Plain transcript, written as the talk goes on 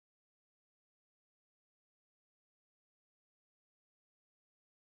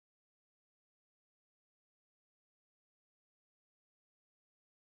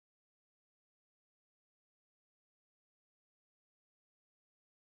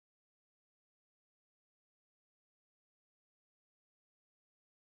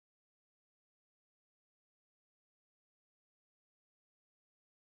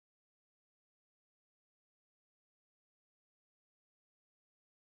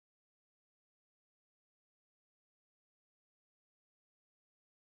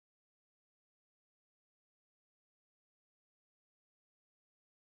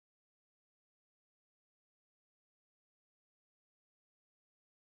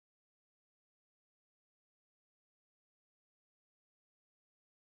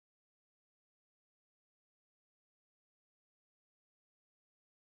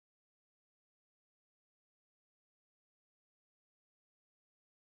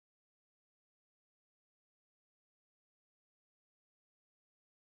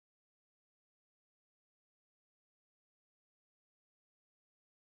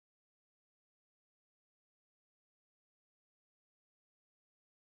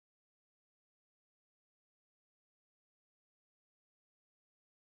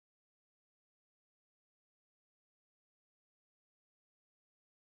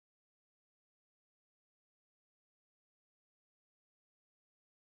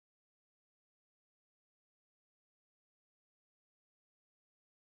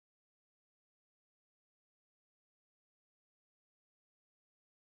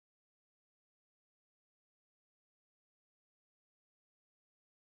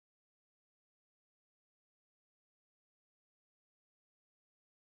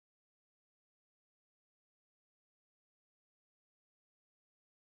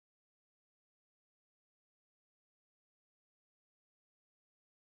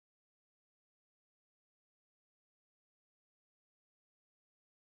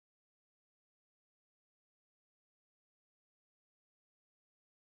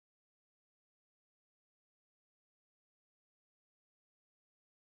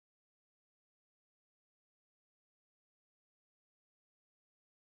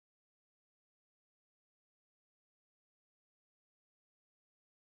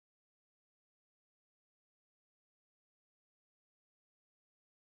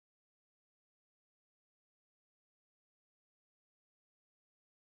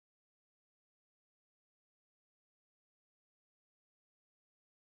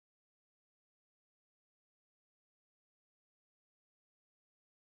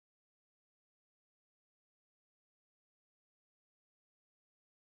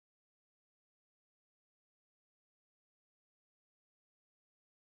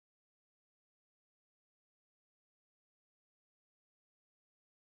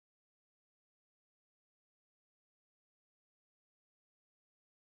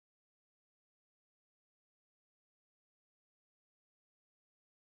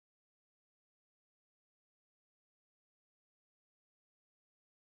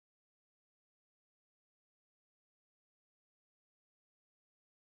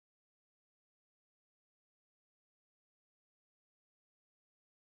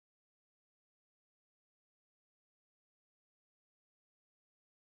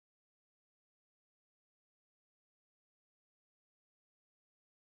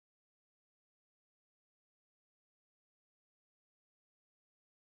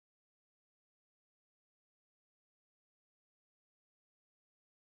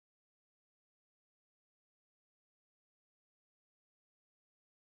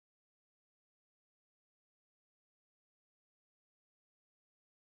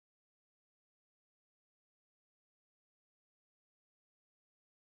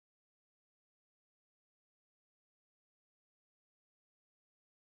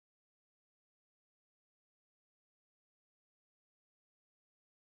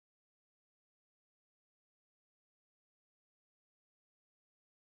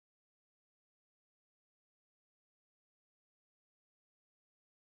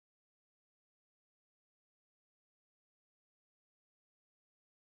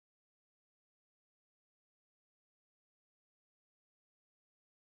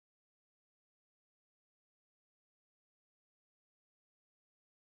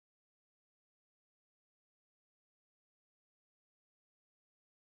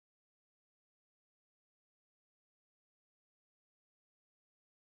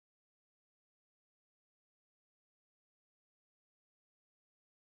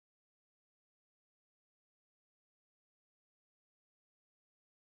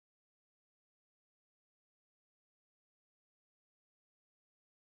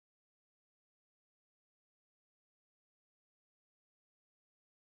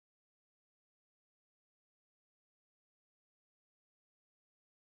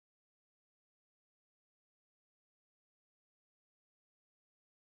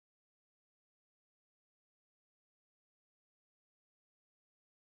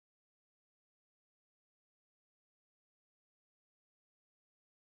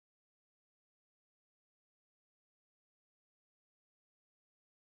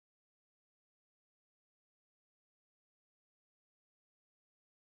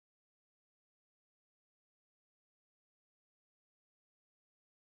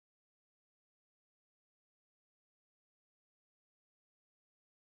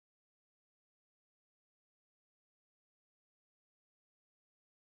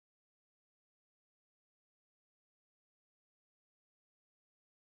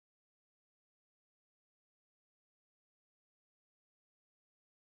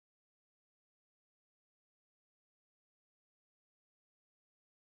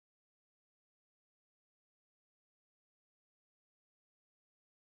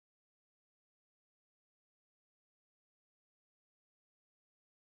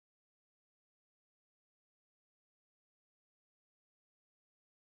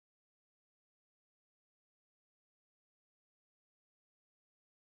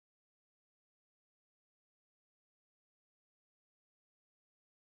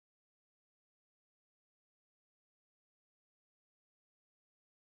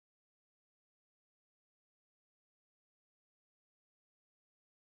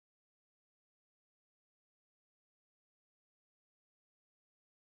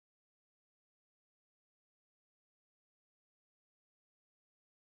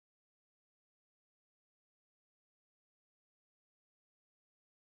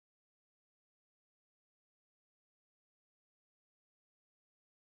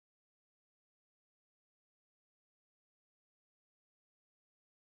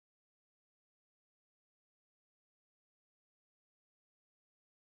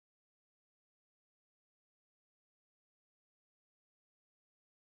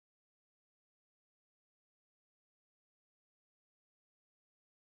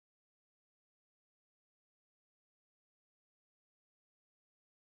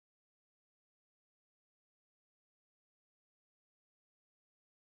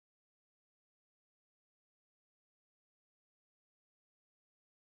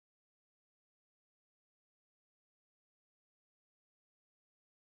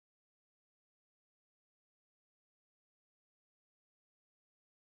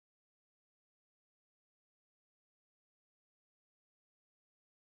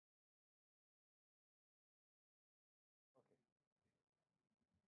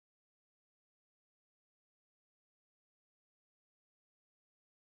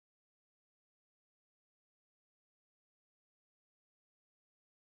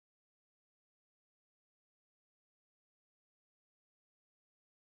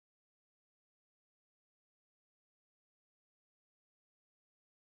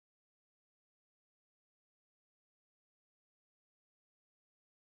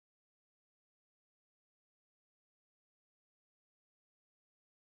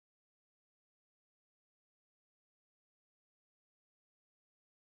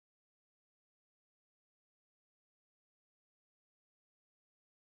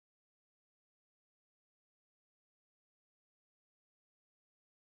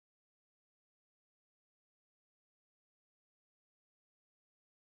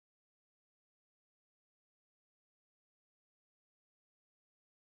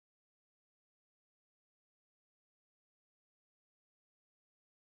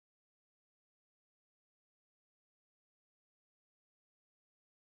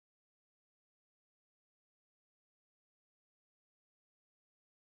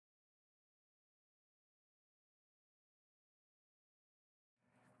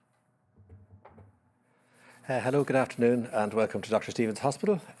Hello, good afternoon, and welcome to Dr Steevens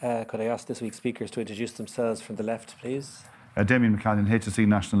Hospital. Could I ask this week's speakers to introduce themselves from the left, please? Damien McCallion, HSE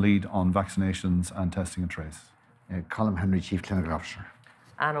National Lead on Vaccinations and Testing and Trace. Colm Henry, Chief Clinical Officer.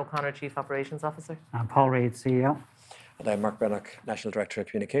 Anne O'Connor, Chief Operations Officer. And Paul Reid, CEO. And I'm Mark Brennock, National Director of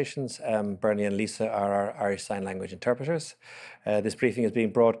Communications. Bernie and Lisa are our Irish Sign Language interpreters. This briefing is being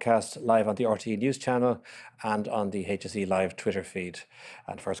broadcast live on the RTE News channel and on the HSE Live Twitter feed.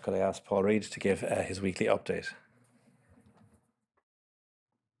 And first, could I ask Paul Reid to give his weekly update?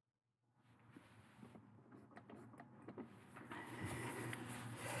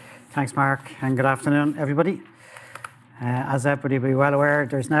 Thanks, Mark, and good afternoon, everybody. As everybody will be well aware,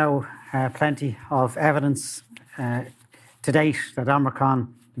 there's now plenty of evidence to date that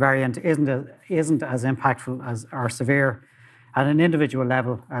Omicron variant isn't as impactful as or severe at an individual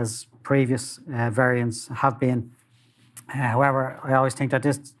level as previous variants have been. However, I always think that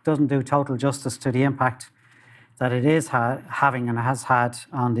this doesn't do total justice to the impact that it is having and has had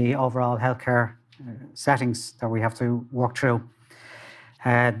on the overall healthcare settings that we have to work through.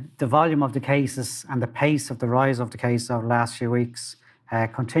 The volume of the cases and the pace of the rise of the cases over the last few weeks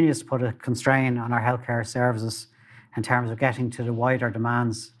continues to put a constraint on our healthcare services in terms of getting to the wider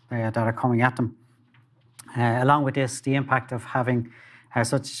demands that are coming at them. Along with this, the impact of having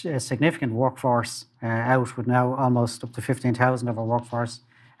such a significant workforce out, with now almost up to 15,000 of our workforce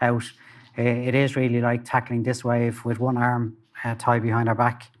out, it is really like tackling this wave with one arm tied behind our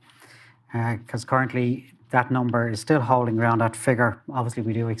back, because currently that number is still holding around that figure. Obviously,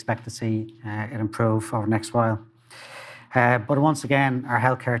 we do expect to see it improve over the next while. But once again, our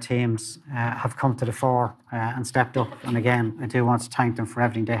healthcare teams have come to the fore and stepped up. And again, I do want to thank them for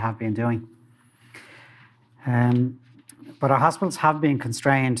everything they have been doing. But our hospitals have been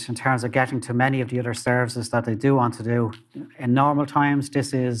constrained in terms of getting to many of the other services that they do want to do. In normal times,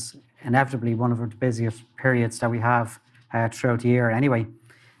 this is inevitably one of the busiest periods that we have throughout the year anyway.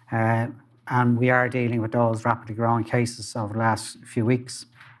 And we are dealing with those rapidly growing cases over the last few weeks,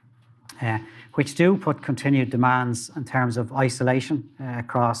 which do put continued demands in terms of isolation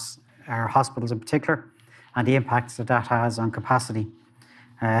across our hospitals in particular, and the impacts that that has on capacity.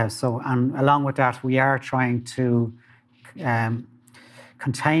 And along with that, we are trying to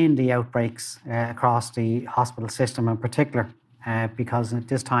contain the outbreaks across the hospital system in particular, because at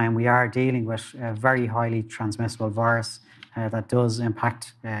this time we are dealing with a very highly transmissible virus that does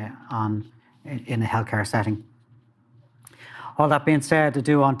impact in a healthcare setting. All that being said, I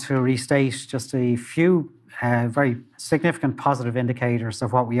do want to restate just a few very significant positive indicators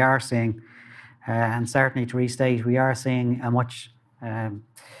of what we are seeing. And certainly to restate, we are seeing a much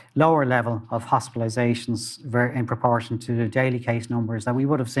lower level of hospitalizations in proportion to the daily case numbers that we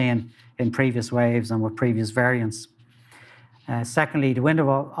would have seen in previous waves and with previous variants. Secondly, the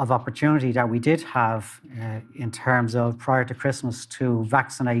window of opportunity that we did have in terms of prior to Christmas to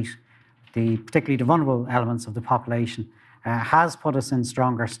vaccinate particularly the vulnerable elements of the population has put us in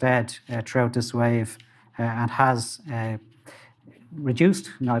stronger stead throughout this wave and has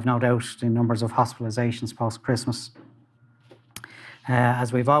reduced, I've no doubt, the numbers of hospitalizations post-Christmas.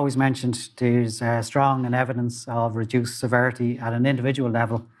 As we've always mentioned, there's strong evidence of reduced severity at an individual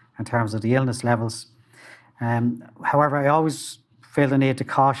level in terms of the illness levels. However, I always feel the need to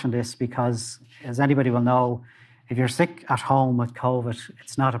caution this because, as anybody will know, if you're sick at home with COVID,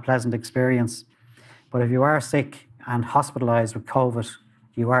 it's not a pleasant experience. But if you are sick and hospitalised with COVID,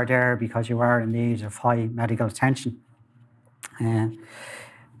 you are there because you are in need of high medical attention.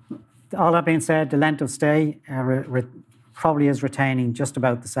 All that being said, the length of stay probably is retaining just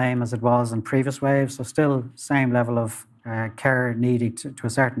about the same as it was in previous waves, so still same level of care needed to a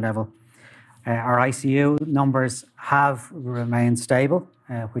certain level. Our ICU numbers have remained stable,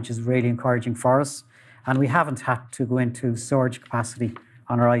 which is really encouraging for us, and we haven't had to go into surge capacity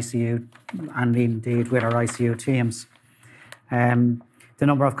on our ICU and indeed with our ICU teams. The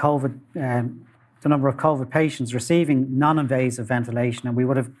number of COVID patients receiving non-invasive ventilation, and we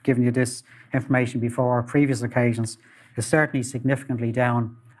would have given you this information before previous occasions, is certainly significantly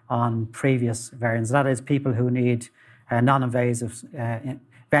down on previous variants. That is, people who need non-invasive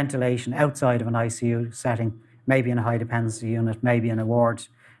ventilation outside of an ICU setting, maybe in a high dependency unit, maybe in a ward.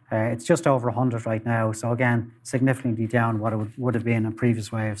 It's just over 100 right now, so again, significantly down what it would have been in previous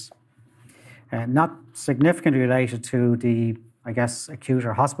waves. Not significantly related to the, I guess, acute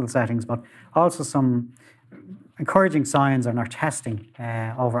or hospital settings, but also some encouraging signs on our testing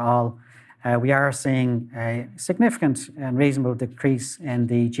overall. We are seeing a significant and reasonable decrease in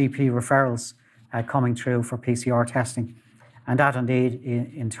the GP referrals coming through for PCR testing. And that indeed,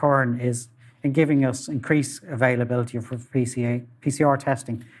 in turn, is in giving us increased availability for PCR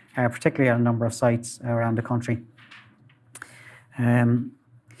testing, particularly at a number of sites around the country.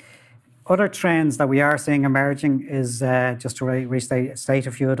 Other trends that we are seeing emerging is, just to restate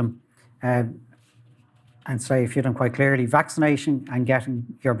a few of them, and say a few of them quite clearly, vaccination and getting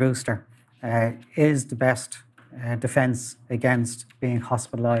your booster is the best defence against being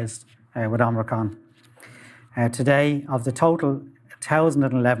hospitalised with Omicron. Today, of the total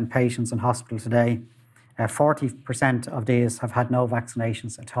 1,011 patients in hospital today, 40% of these have had no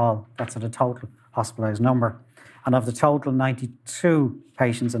vaccinations at all. That's at a total hospitalised number. And of the total 92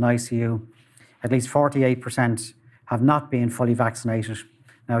 patients in ICU, at least 48% have not been fully vaccinated.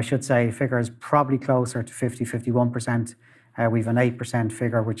 Now, I should say the figure is probably closer to 51%. We've an 8%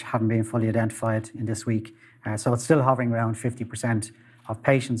 figure which haven't been fully identified in this week. So it's still hovering around 50% of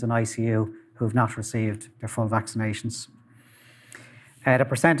patients in ICU who have not received their full vaccinations. The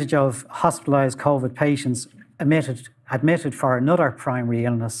percentage of hospitalised COVID patients admitted for another primary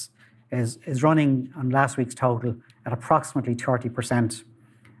illness is running on last week's total at approximately 30%.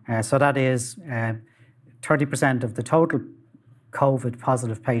 So that is 30% of the total COVID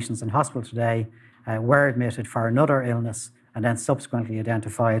positive patients in hospital today were admitted for another illness and then subsequently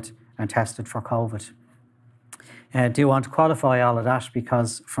identified and tested for COVID. I do want to qualify all of that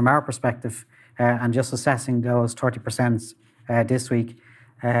because from our perspective, and just assessing those 30% this week,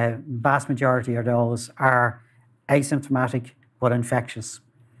 vast majority of those are asymptomatic but infectious.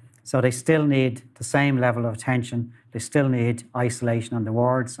 So they still need the same level of attention, they still need isolation on the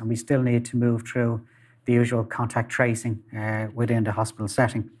wards, and we still need to move through the usual contact tracing within the hospital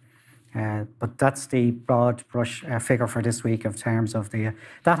setting. But that's the broad brush figure for this week of terms of the...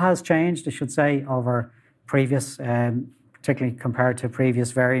 that has changed, I should say, over previous, particularly compared to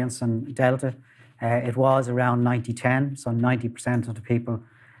previous variants and Delta. It was around 90-10, so 90% of the people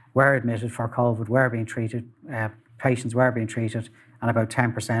were admitted for COVID, were being treated, patients were being treated, and about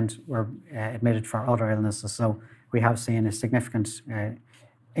 10% were admitted for other illnesses. So we have seen a significant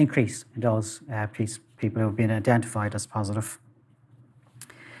increase in those people who have been identified as positive.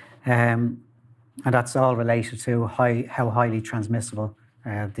 And that's all related to how highly transmissible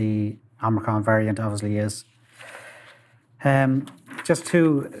the Omicron variant obviously is. Just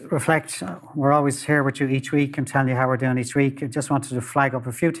to reflect, we're always here with you each week and telling you how we're doing each week. I just wanted to flag up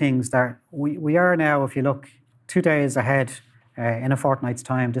a few things that we are now, if you look 2 days ahead, in a fortnight's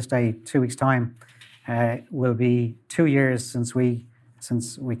time, this day, 2 weeks' time, will be 2 years since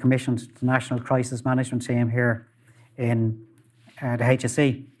we commissioned the National Crisis Management Team here in the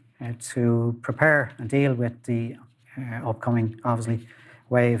HSE to prepare and deal with the upcoming, obviously,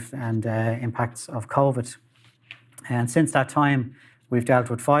 wave and impacts of COVID. And since that time, we've dealt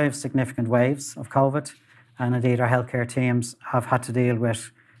with 5 significant waves of COVID, and indeed our healthcare teams have had to deal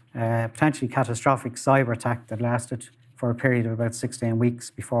with potentially catastrophic cyber attack that lasted for a period of about 16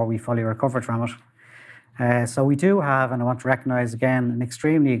 weeks before we fully recovered from it. So we do have, and I want to recognise again, an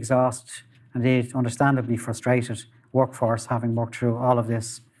extremely exhausted, indeed understandably frustrated workforce having worked through all of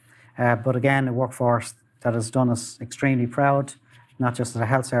this. But again, a workforce that has done us extremely proud, not just at a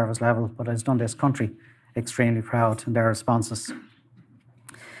health service level, but has done this country extremely proud in their responses.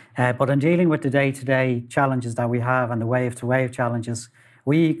 But in dealing with the day-to-day challenges that we have and the wave-to-wave challenges,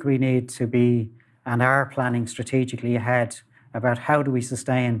 we equally need to be and are planning strategically ahead about how do we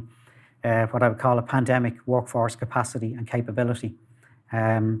sustain what I would call a pandemic workforce capacity and capability.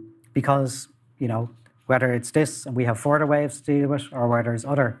 Because, you know, whether it's this and we have further waves to deal with, or whether there's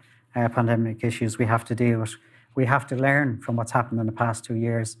other pandemic issues we have to deal with, we have to learn from what's happened in the past 2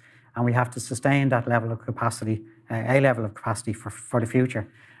 years, and we have to sustain that level of capacity, a level of capacity for the future.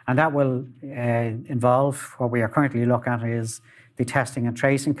 And that will involve what we are currently looking at is the testing and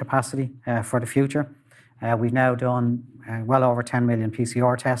tracing capacity for the future. We've now done well over 10 million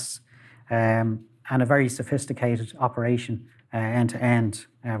PCR tests and a very sophisticated operation end-to-end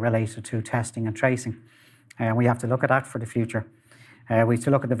related to testing and tracing. We have to look at that for the future. We have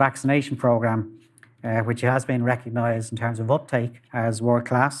to look at the vaccination programme, which has been recognised in terms of uptake as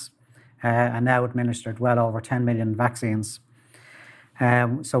world-class and now administered well over 10 million vaccines.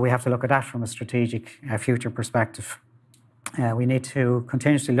 So we have to look at that from a strategic future perspective. We need to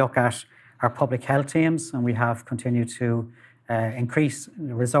continuously look at our public health teams, and we have continued to increase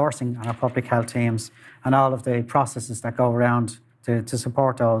resourcing on our public health teams and all of the processes that go around to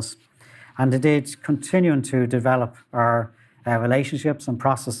support those. And indeed, continuing to develop our relationships and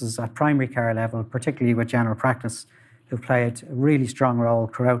processes at primary care level, particularly with general practice, who played a really strong role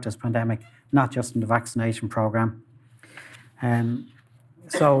throughout this pandemic, not just in the vaccination programme.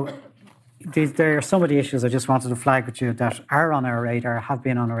 So there are some of the issues I just wanted to flag with you that are on our radar, have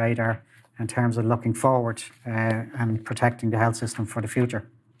been on our radar in terms of looking forward and protecting the health system for the future.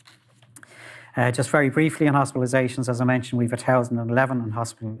 Just very briefly on hospitalisations, as I mentioned, we've 1,011 in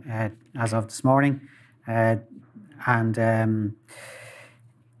hospital as of this morning.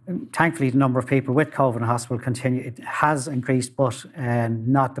 Thankfully, the number of people with COVID in hospital it has increased, but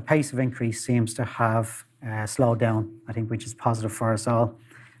not the pace of increase seems to have slowed down, I think, which is positive for us all.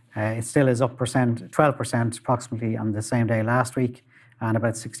 It still is up 12% approximately on the same day last week, and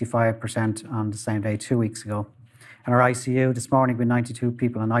about 65% on the same day 2 weeks ago. In our ICU this morning, we had 92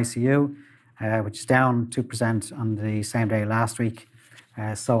 people in ICU, which is down 2% on the same day last week.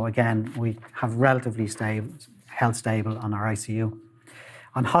 So again, we have relatively held stable on our ICU.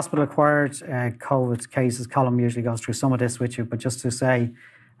 On hospital-acquired COVID cases, Colm usually goes through some of this with you, but just to say,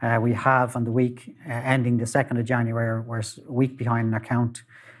 we have on the week ending the 2nd of January, we're a week behind in our count,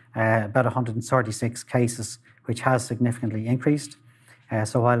 about 136 cases, which has significantly increased.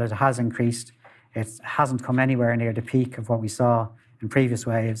 So while it has increased, it hasn't come anywhere near the peak of what we saw in previous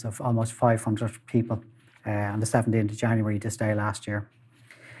waves of almost 500 people on the 17th of January this day last year.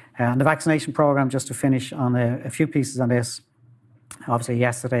 On the vaccination programme, just to finish on a few pieces on this, obviously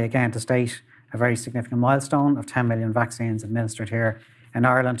yesterday again to state a very significant milestone of 10 million vaccines administered here in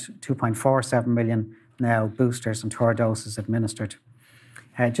Ireland, 2.47 million now boosters and third doses administered.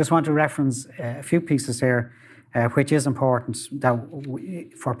 Just want to reference a few pieces here, which is important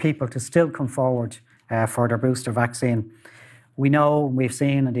for people to still come forward for their booster vaccine. We know, we've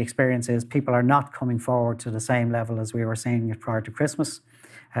seen, and the experience is people are not coming forward to the same level as we were seeing it prior to Christmas.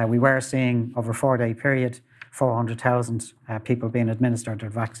 We were seeing over a 4-day period 400,000 people being administered their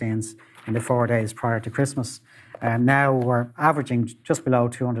vaccines in the 4 days prior to Christmas. Now we're averaging just below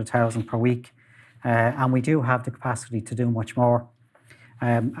 200,000 per week, and we do have the capacity to do much more.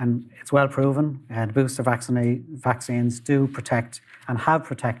 And it's well proven, the booster vaccines do protect and have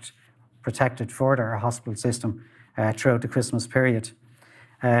protected further our hospital system throughout the Christmas period.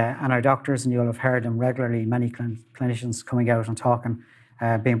 And our doctors, and you'll have heard them regularly, many clinicians coming out and talking,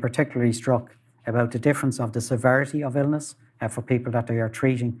 being particularly struck about the difference of the severity of illness for people that they are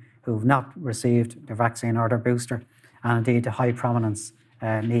treating who have not received their vaccine or their booster, and indeed the high prominence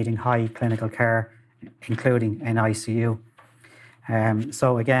needing high clinical care, including in ICU.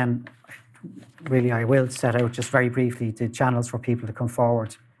 So again, really I will set out just very briefly the channels for people to come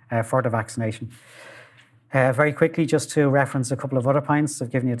forward for the vaccination. Very quickly, just to reference a couple of other points,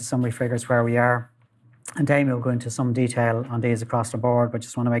 I've given you the summary figures where we are, and Damien will go into some detail on these across the board, but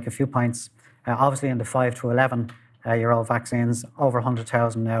just want to make a few points. Obviously in the 5 to 11-year-old vaccines, over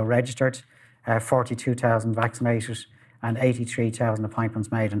 100,000 now registered, 42,000 vaccinated, and 83,000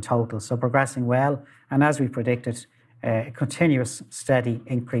 appointments made in total. So progressing well, and as we predicted, a continuous steady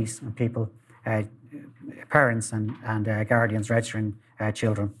increase in people, parents and guardians registering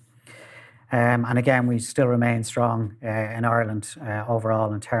children. And again, we still remain strong in Ireland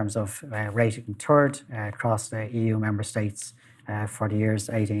overall in terms of rating third across the EU member states for the years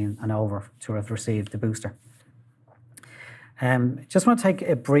 18 and over to have received the booster. Just want to take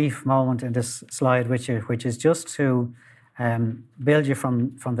a brief moment in this slide with you, which is just to build you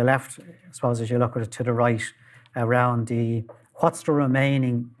from the left, I suppose, as you look at it, to the right, around what's the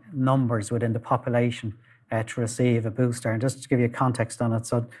remaining numbers within the population to receive a booster. And just to give you context on it,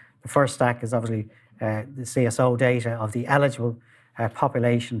 so the first stack is obviously the CSO data of the eligible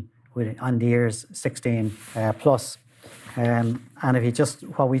population on the years 16 plus. And if you just,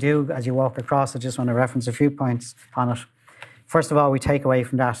 what we do as you walk across, I just want to reference a few points on it. First of all, we take away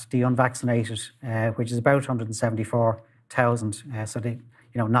from that the unvaccinated, which is about 174,000, so they,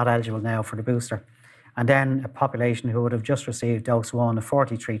 not eligible now for the booster. And then a population who would have just received dose 1 of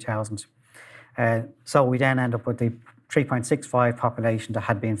 43,000. So we then end up with the 3.65 population that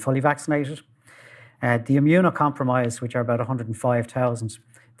had been fully vaccinated. The immunocompromised, which are about 105,000,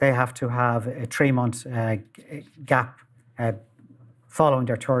 they have to have a 3-month gap following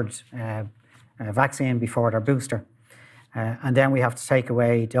their third vaccine before their booster. And then we have to take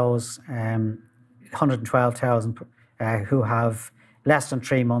away those 112,000 who have less than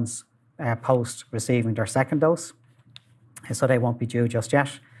 3 months post receiving their second dose. So they won't be due just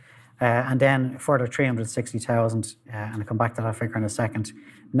yet. And then further 360,000, and I'll come back to that figure in a second,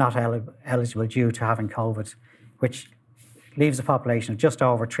 not eligible due to having COVID, which leaves a population of just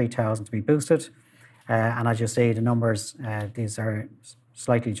over 3,000 to be boosted. And as you see, the numbers, these are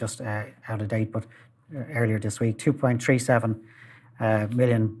slightly just out of date, but earlier this week, 2.37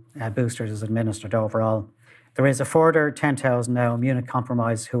 million boosters is administered overall. There is a further 10,000 now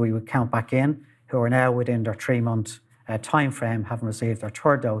immunocompromised who we would count back in, who are now within their 3-month time frame, having received their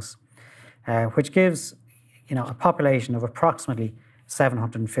third dose, which gives a population of approximately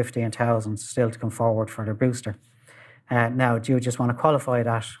 715,000 still to come forward for their booster. Now, do you just want to qualify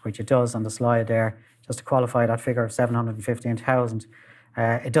that, which it does on the slide there, just to qualify that figure of 715,000,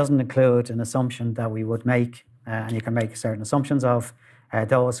 it doesn't include an assumption that we would make, and you can make certain assumptions of,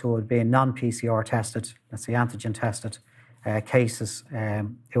 those who would be non-PCR tested, let's say antigen tested, cases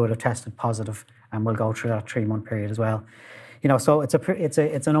who would have tested positive, and we'll go through that 3-month period as well. So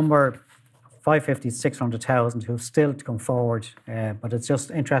it's a number, 550 to 600,000 who've still to come forward, but it's just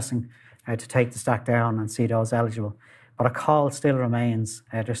interesting to take the stack down and see those eligible. But a call still remains.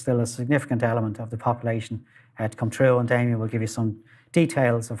 There's still a significant element of the population to come through, and Damien will give you some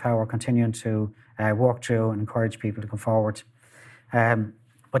details of how we're continuing to work through and encourage people to come forward.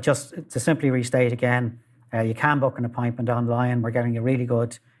 But just to simply restate again, you can book an appointment online. We're getting a really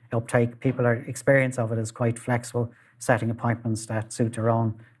good uptake. Experience of it is quite flexible, setting appointments that suit their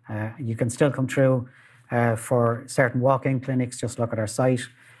own. You can still come through for certain walk-in clinics. Just look at our site,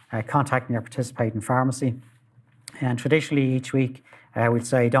 contact your participating pharmacy. And traditionally each week we'd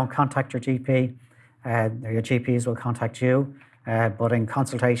say don't contact your GP. Your GPs will contact you. But in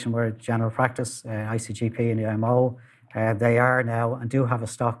consultation with general practice, ICGP and the IMO, they are now and do have a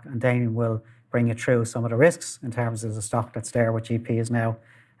stock, and Damien will bring you through some of the risks in terms of the stock that's there with GPs now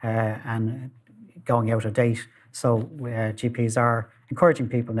and going out of date. So GPs are encouraging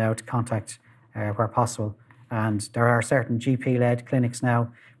people now to contact where possible. And there are certain GP-led clinics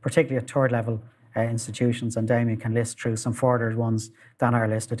now, particularly at third level institutions, and Damien can list through some further ones than are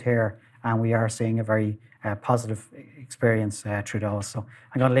listed here. And we are seeing a very positive experience through those. So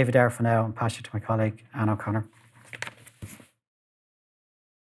I'm going to leave it there for now and pass you to my colleague, Anne O'Connor.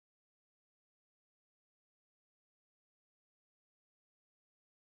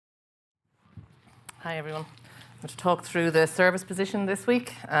 Hi, everyone. I'm going to talk through the service position this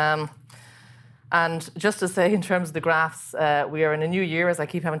week. And just to say, in terms of the graphs, we are in a new year, as I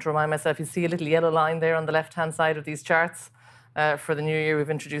keep having to remind myself. You see a little yellow line there on the left-hand side of these charts. For the new year,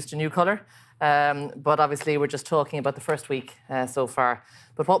 we've introduced a new colour. But obviously, we're just talking about the first week so far.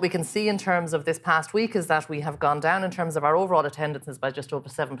 But what we can see in terms of this past week is that we have gone down in terms of our overall attendances by just over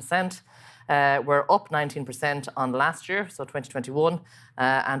 7%. We're up 19% on last year, so 2021,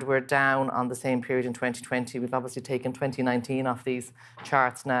 and we're down on the same period in 2020. We've obviously taken 2019 off these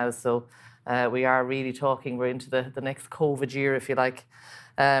charts now, so we are really talking, we're into the next COVID year, if you like.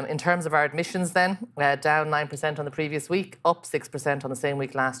 In terms of our admissions then, down 9% on the previous week, up 6% on the same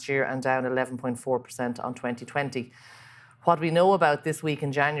week last year, and down 11.4% on 2020. What we know about this week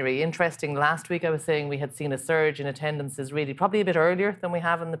in January, interesting, last week I was saying we had seen a surge in attendances really probably a bit earlier than we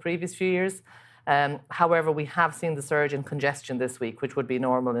have in the previous few years. However, we have seen the surge in congestion this week, which would be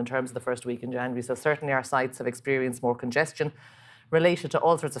normal in terms of the first week in January. So certainly our sites have experienced more congestion related to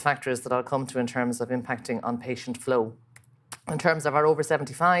all sorts of factors that I'll come to in terms of impacting on patient flow. In terms of our over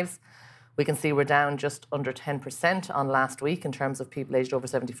 75s, we can see we're down just under 10% on last week in terms of people aged over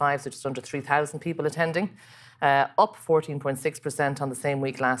 75, so just under 3,000 people attending, up 14.6% on the same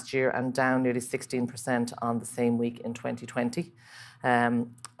week last year and down nearly 16% on the same week in 2020. And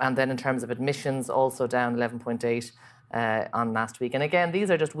then in terms of admissions, also down 11.8% on last week. And again, these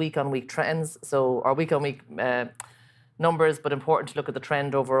are just week-on-week trends, or week-on-week numbers, but important to look at the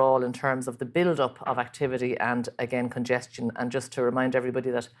trend overall in terms of the build-up of activity and, again, congestion. And just to remind everybody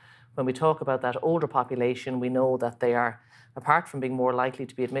that when we talk about that older population, we know that they are, apart from being more likely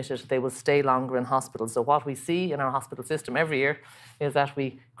to be admitted, they will stay longer in hospital. So what we see in our hospital system every year is that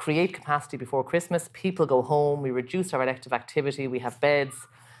we create capacity before Christmas, people go home, we reduce our elective activity, we have beds.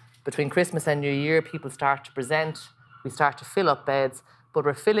 Between Christmas and New Year, people start to present, we start to fill up beds, but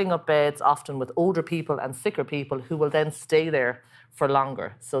we're filling up beds often with older people and sicker people who will then stay there for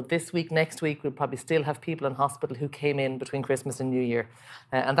longer. So this week, next week, we'll probably still have people in hospital who came in between Christmas and New Year.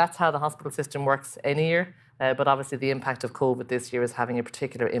 And that's how the hospital system works any year. But obviously the impact of COVID this year is having a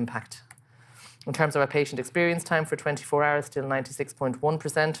particular impact. In terms of our patient experience time for 24 hours, still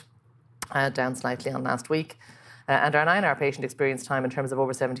 96.1%, down slightly on last week. And our 9-hour patient experience time in terms of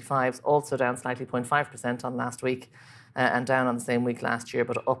over 75s, also down slightly 0.5% on last week. And down on the same week last year,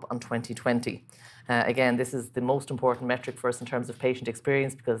 but up on 2020. Again, this is the most important metric for us in terms of patient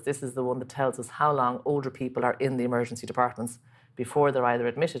experience, because this is the one that tells us how long older people are in the emergency departments before they're either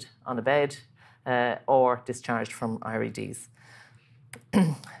admitted on a bed or discharged from IREDs.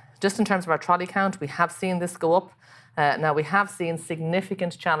 Just in terms of our trolley count, we have seen this go up. Now, we have seen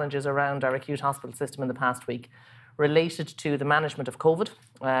significant challenges around our acute hospital system in the past week, related to the management of COVID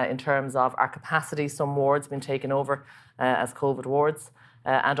in terms of our capacity. Some wards been taken over as COVID wards,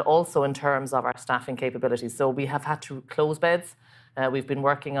 and also in terms of our staffing capabilities. So we have had to close beds. We've been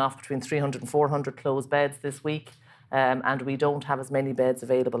working off between 300 and 400 closed beds this week. and we don't have as many beds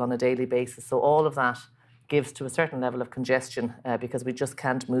available on a daily basis. So all of that gives to a certain level of congestion because we just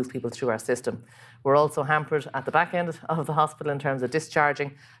can't move people through our system. We're also hampered at the back end of the hospital in terms of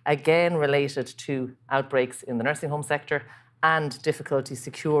discharging, again related to outbreaks in the nursing home sector and difficulty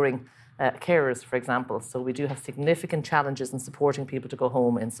securing carers, for example. So we do have significant challenges in supporting people to go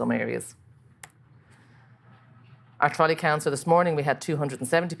home in some areas. Our trolley count, so this morning we had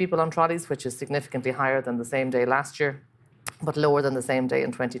 270 people on trolleys, which is significantly higher than the same day last year, but lower than the same day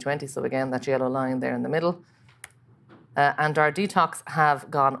in 2020. So again, that yellow line there in the middle. And our detox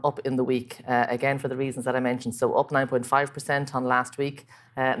have gone up in the week, again, for the reasons that I mentioned. So up 9.5% on last week.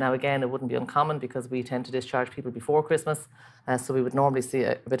 Now, again, it wouldn't be uncommon because we tend to discharge people before Christmas. So we would normally see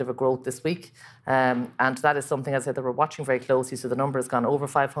a bit of a growth this week. And that is something, as I said, that we're watching very closely. So the number has gone over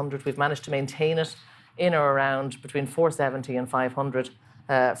 500. We've managed to maintain it in or around between 470 and 500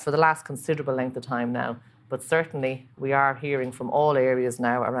 for the last considerable length of time now. But certainly we are hearing from all areas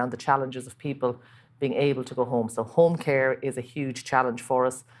now around the challenges of people being able to go home. So home care is a huge challenge for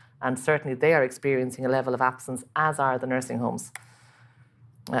us, and certainly they are experiencing a level of absence, as are the nursing homes.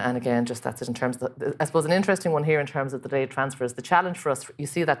 And again, just that's it in terms of, I suppose an interesting one here in terms of the delayed transfers. The challenge for us, you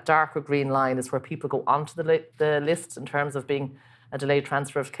see that darker green line is where people go onto the list in terms of being a delayed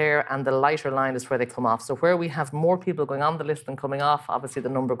transfer of care, and the lighter line is where they come off. So where we have more people going on the list than coming off, obviously the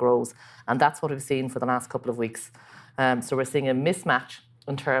number grows. And that's what we've seen for the last couple of weeks. So we're seeing a mismatch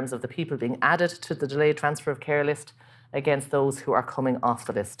in terms of the people being added to the delayed transfer of care list against those who are coming off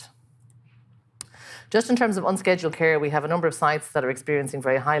the list. Just in terms of unscheduled care, we have a number of sites that are experiencing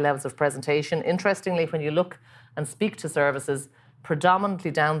very high levels of presentation. Interestingly, when you look and speak to services,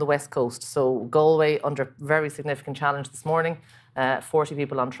 predominantly down the west coast. So Galway under very significant challenge this morning, 40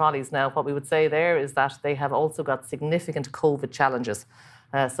 people on trolleys. Now, what we would say there is that they have also got significant COVID challenges.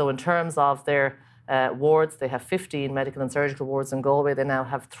 So in terms of their wards, they have 15 medical and surgical wards in Galway. They now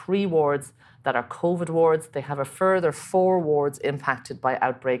have 3 wards that are COVID wards. They have a further 4 wards impacted by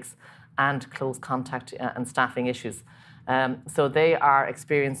outbreaks and close contact and staffing issues. So they are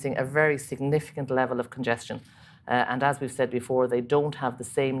experiencing a very significant level of congestion. And as we've said before, they don't have the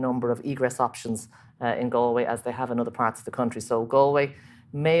same number of egress options in Galway as they have in other parts of the country. So Galway,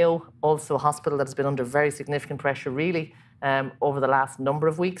 Mayo, also a hospital that has been under very significant pressure really over the last number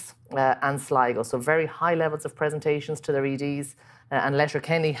of weeks, and Sligo. So very high levels of presentations to their EDs. And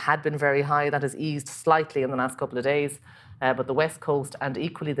Letterkenny had been very high. That has eased slightly in the last couple of days. But the West Coast and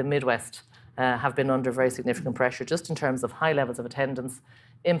equally the Midwest have been under very significant pressure just in terms of high levels of attendance,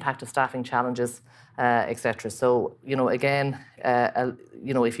 impact of staffing challenges, etc. So, you know, again,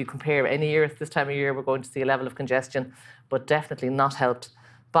 you know, if you compare any year at this time of year, we're going to see a level of congestion, but definitely not helped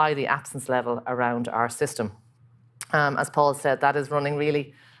by the absence level around our system. As Paul said, that is running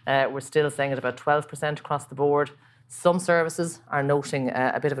really, we're still saying at about 12% across the board. Some services are noting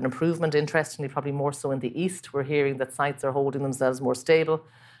a bit of an improvement, interestingly, probably more so in the east. We're hearing that sites are holding themselves more stable,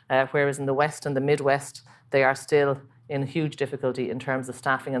 whereas in the west and the Midwest, they are still in huge difficulty in terms of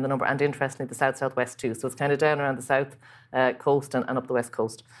staffing and the number, and interestingly, the south-southwest too. So it's kind of down around the south coast and up the west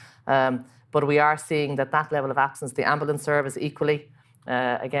coast. But we are seeing that level of absence, the ambulance service equally,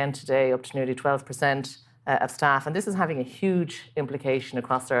 again today up to nearly 12% of staff. And this is having a huge implication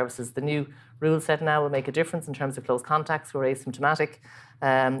across services. The new rule set now will make a difference in terms of close contacts who are asymptomatic.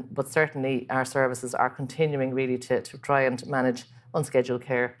 But certainly our services are continuing really to try and manage unscheduled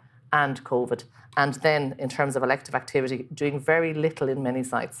care and COVID. And then in terms of elective activity, doing very little in many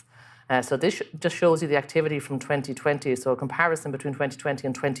sites. So this just shows you the activity from 2020. So a comparison between 2020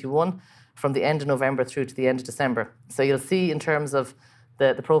 and 21 from the end of November through to the end of December. So you'll see in terms of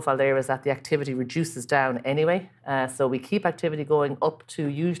the profile there is that the activity reduces down anyway. So we keep activity going up to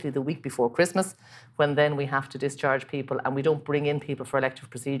usually the week before Christmas, when then we have to discharge people and we don't bring in people for elective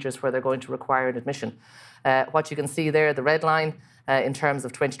procedures where they're going to require an admission. What you can see there, the red line, in terms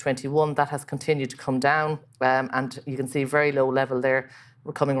of 2021, that has continued to come down. And you can see very low level there.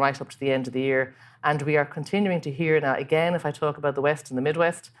 We're coming right up to the end of the year. And we are continuing to hear now, again, if I talk about the West and the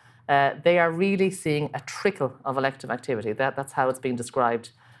Midwest, they are really seeing a trickle of elective activity. That's how it's being described.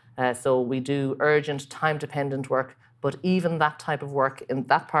 So we do urgent, time-dependent work, but even that type of work in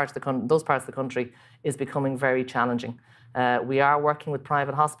that part of those parts of the country is becoming very challenging. We are working with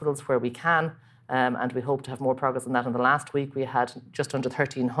private hospitals where we can, and we hope to have more progress on that. In the last week, we had just under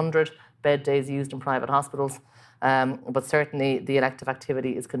 1,300 bed days used in private hospitals. But certainly the elective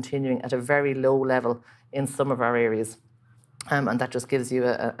activity is continuing at a very low level in some of our areas. And that just gives you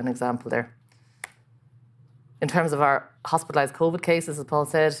an example there. In terms of our hospitalised COVID cases, as Paul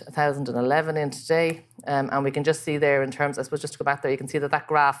said, 1,011 in today. And we can just see there in terms, I suppose just to go back there, you can see that that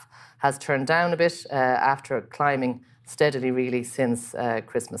graph has turned down a bit after climbing steadily really since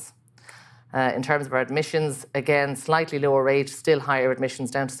Christmas. In terms of our admissions, again, slightly lower rate, still higher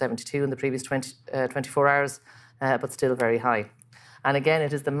admissions, down to 72 in the previous 24 hours, but still very high. And again,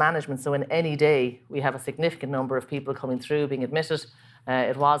 it is the management. So in any day, we have a significant number of people coming through, being admitted.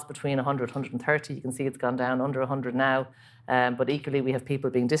 It was between 100, 130. You can see it's gone down under 100 now. But equally, we have people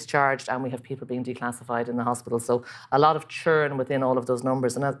being discharged and we have people being declassified in the hospital. So a lot of churn within all of those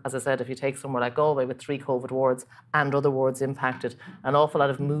numbers. And as I said, if you take somewhere like Galway with 3 COVID wards and other wards impacted, an awful lot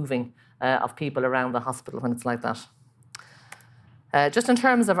of moving of people around the hospital when it's like that. Just in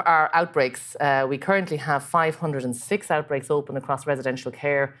terms of our outbreaks, we currently have 506 outbreaks open across residential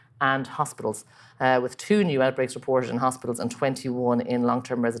care and hospitals, with 2 new outbreaks reported in hospitals and 21 in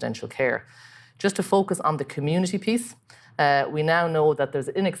long-term residential care. Just to focus on the community piece, we now know that there's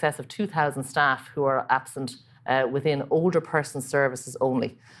in excess of 2,000 staff who are absent within older person services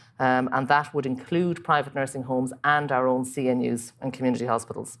only. And that would include private nursing homes and our own CNUs and community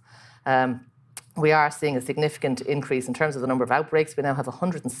hospitals. We are seeing a significant increase in terms of the number of outbreaks. We now have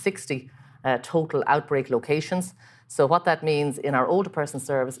 160 total outbreak locations. So what that means in our older person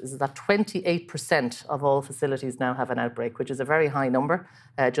service is that 28% of all facilities now have an outbreak, which is a very high number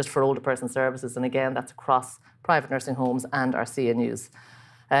just for older person services. And again, that's across private nursing homes and our CNUs.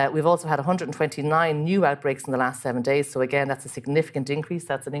 We've also had 129 new outbreaks in the last 7 days. So again, that's a significant increase.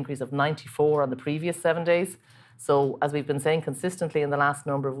 That's an increase of 94 on the previous 7 days. So as we've been saying consistently in the last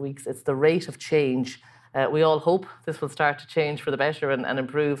number of weeks, it's the rate of change. We all hope this will start to change for the better and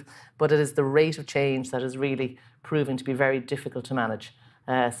improve, but it is the rate of change that is really proving to be very difficult to manage.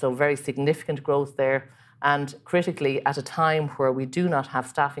 So very significant growth there. And critically, at a time where we do not have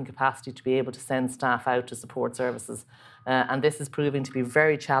staffing capacity to be able to send staff out to support services. And this is proving to be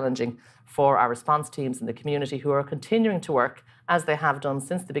very challenging for our response teams in the community who are continuing to work as they have done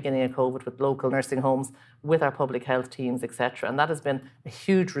since the beginning of COVID with local nursing homes, with our public health teams, etc. And that has been a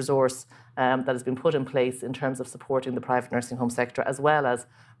huge resource that has been put in place in terms of supporting the private nursing home sector, as well as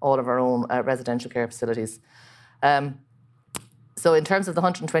all of our own residential care facilities. So in terms of the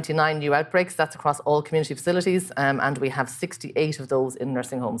 129 new outbreaks, that's across all community facilities, and we have 68 of those in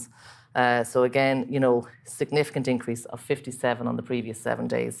nursing homes. So again, you know, significant increase of 57 on the previous 7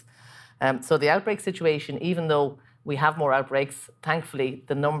 days. So the outbreak situation, even though we have more outbreaks, thankfully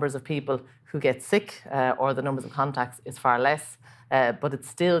the numbers of people who get sick or the numbers of contacts is far less, but it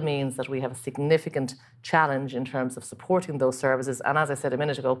still means that we have a significant challenge in terms of supporting those services. And as I said a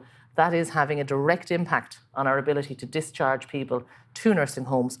minute ago, that is having a direct impact on our ability to discharge people to nursing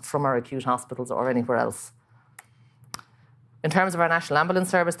homes from our acute hospitals or anywhere else. In terms of our National Ambulance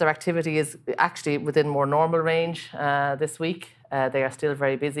Service, their activity is actually within more normal range this week. They are still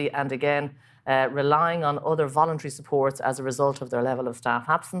very busy and again, relying on other voluntary supports as a result of their level of staff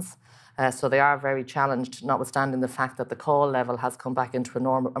absence. So they are very challenged, notwithstanding the fact that the call level has come back into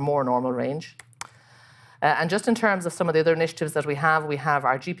a more normal range. And just in terms of some of the other initiatives that we have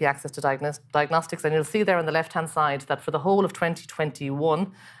our GP access to diagnostics, and you'll see there on the left-hand side that for the whole of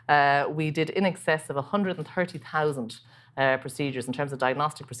 2021, we did in excess of 130,000 procedures in terms of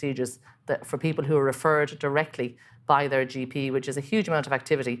diagnostic procedures for people who are referred directly by their GP, which is a huge amount of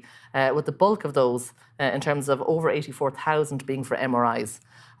activity, with the bulk of those in terms of over 84,000 being for MRIs.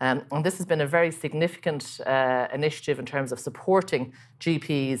 And this has been a very significant initiative in terms of supporting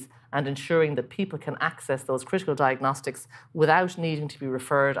GPs and ensuring that people can access those critical diagnostics without needing to be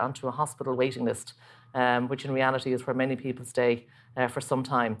referred onto a hospital waiting list, which in reality is where many people stay for some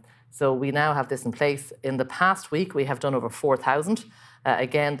time. So we now have this in place. In the past week, we have done over 4,000.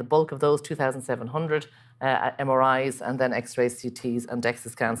 Again, the bulk of those, 2,700 MRIs and then X-rays, CTs and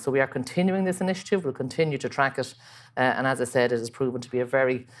DEXA scans. So we are continuing this initiative. We'll continue to track it. And as I said, it has proven to be a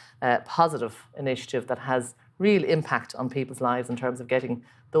very positive initiative that has real impact on people's lives in terms of getting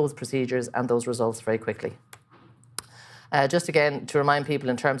those procedures and those results very quickly. Just again, to remind people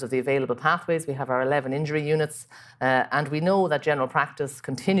in terms of the available pathways, we have our 11 injury units, and we know that general practice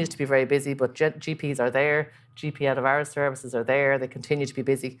continues to be very busy, but GPs are there, GP out of hours services are there, they continue to be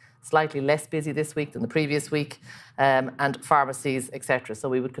busy, slightly less busy this week than the previous week, and pharmacies, etc. So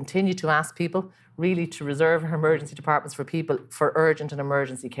we would continue to ask people really to reserve our emergency departments for people for urgent and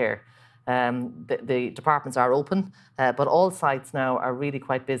emergency care. The departments are open, but all sites now are really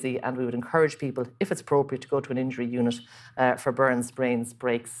quite busy, and we would encourage people, if it's appropriate, to go to an injury unit for burns, sprains,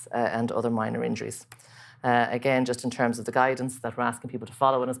 breaks and other minor injuries. Again, just in terms of the guidance that we're asking people to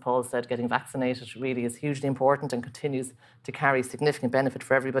follow, and as Paul said, getting vaccinated really is hugely important and continues to carry significant benefit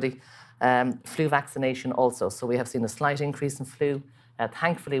for everybody. Flu vaccination also, so we have seen a slight increase in flu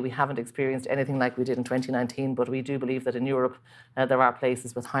Thankfully, we haven't experienced anything like we did in 2019, but we do believe that in Europe, there are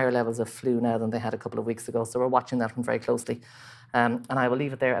places with higher levels of flu now than they had a couple of weeks ago. So we're watching that one very closely. And I will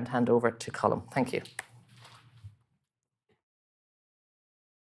leave it there and hand over to Colm. Thank you.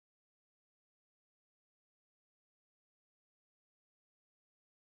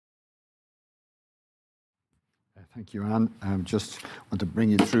 Thank you, Anne. Just want to bring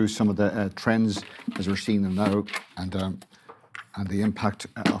you through some of the trends as we're seeing them now, and the impact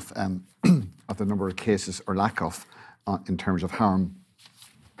of the number of cases or lack of in terms of harm.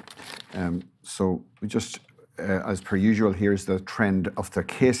 So we just, as per usual, here's the trend of the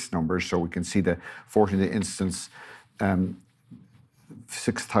case numbers. So we can see the 14-day instance,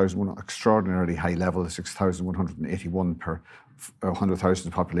 6,000, extraordinarily high level, 6,181 per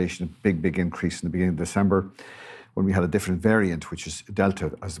 100,000 population, a big increase in the beginning of December, when we had a different variant, which is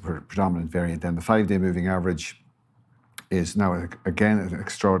Delta as the predominant variant. Then the 5-day moving average is now again at an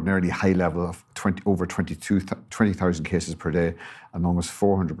extraordinarily high level of over 20,000 cases per day, and almost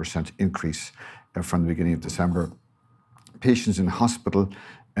 400% increase from the beginning of December. Patients in hospital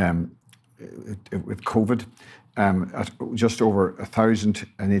with COVID at just over 1,000,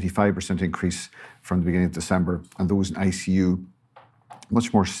 an 85% increase from the beginning of December, and those in ICU,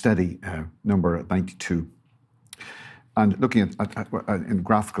 much more steady number at 92. And looking at in the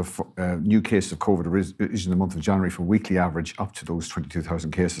graphic of new cases of COVID is in the month of January from weekly average up to those 22,000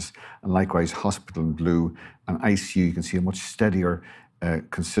 cases, and likewise hospital in blue and ICU, you can see a much steadier,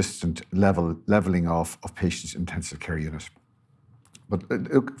 consistent leveling off of patients in intensive care unit. But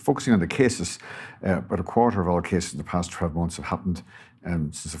focusing on the cases, about a quarter of all cases in the past 12 months have happened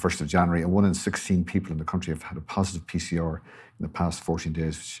since the 1st of January, and 1 in 16 people in the country have had a positive PCR in the past 14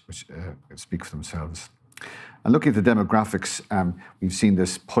 days, which speak for themselves. And looking at the demographics, we've seen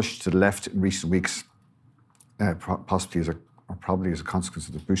this push to the left in recent weeks, possibly probably as a consequence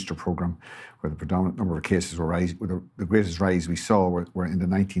of the booster program, where the predominant number of cases were rising. The greatest rise we saw were in the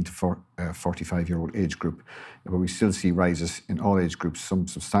 19 to 45-year-old age group, but we still see rises in all age groups, some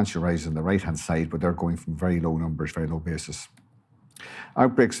substantial rises on the right-hand side, but they're going from very low numbers, very low basis.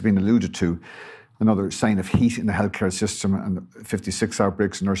 Outbreaks have been alluded to. Another sign of heat in the healthcare system, and 56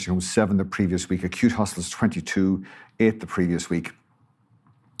 outbreaks in nursing homes, 7 the previous week, acute hospitals 22, 8 the previous week.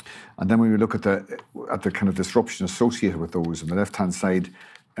 And then when we look at the kind of disruption associated with those, on the left-hand side,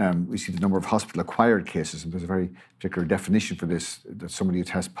 we see the number of hospital-acquired cases, and there's a very particular definition for this, that somebody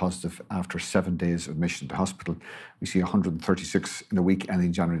tests positive after 7 days of admission to hospital. We see 136 in a week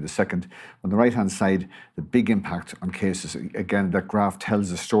ending January the 2nd. On the right-hand side, the big impact on cases. Again, that graph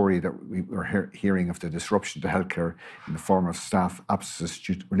tells a story that we were hearing of the disruption to healthcare in the form of staff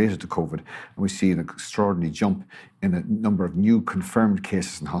absences related to COVID. And we see an extraordinary jump in the number of new confirmed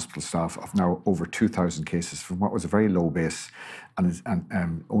cases in hospital staff of now over 2,000 cases from what was a very low base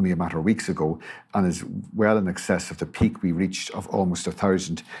and only a matter of weeks ago, and is well in excess of the peak we reached of almost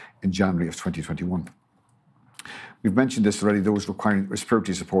 1,000 in January of 2021. We've mentioned this already, those requiring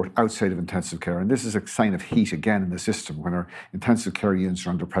respiratory support outside of intensive care, and this is a sign of heat again in the system. When our intensive care units are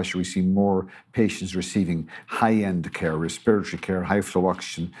under pressure, we see more patients receiving high-end care, respiratory care, high-flow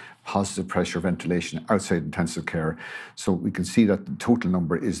oxygen, positive pressure ventilation outside intensive care. So we can see that the total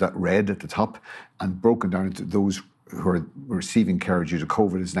number is that red at the top, and broken down into those who are receiving care due to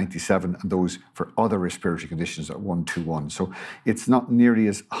COVID is 97, and those for other respiratory conditions at 121. So it's not nearly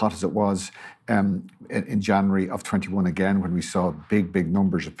as hot as it was in January of 21 again, when we saw big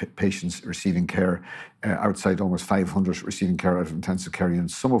numbers of patients receiving care outside, almost 500 receiving care out of intensive care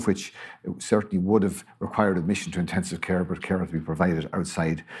units, some of which certainly would have required admission to intensive care, but care had to be provided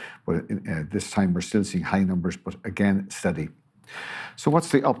outside. But this time we're still seeing high numbers, but again, steady. So what's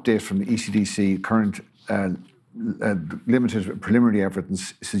the update from the ECDC? Current limited preliminary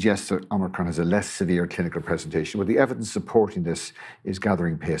evidence suggests that Omicron has a less severe clinical presentation, but the evidence supporting this is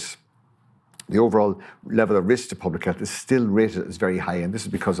gathering pace. The overall level of risk to public health is still rated as very high, and this is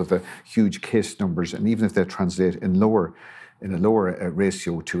because of the huge case numbers, and even if they translate in a lower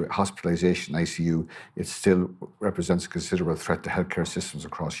ratio to hospitalisation ICU, it still represents a considerable threat to healthcare systems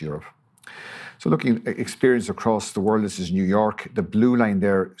across Europe. So looking at experience across the world, this is New York. The blue line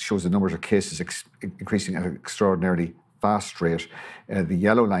there shows the numbers of cases increasing at an extraordinarily fast rate. The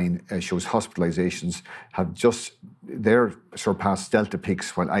yellow line shows hospitalizations have just surpassed Delta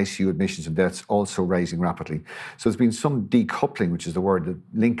peaks, while ICU admissions and deaths also rising rapidly. So there's been some decoupling, which is the word. The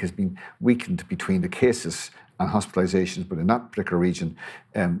link has been weakened between the cases and hospitalizations, but in that particular region,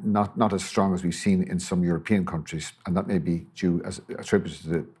 not as strong as we've seen in some European countries, and that may be attributed to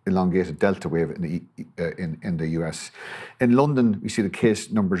the elongated Delta wave in the US. In London, we see the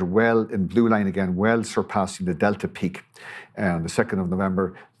case numbers well in blue line again, well surpassing the Delta peak. On the 2nd of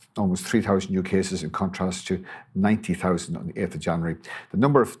November, almost 3,000 new cases in contrast to 90,000 on the 8th of January. The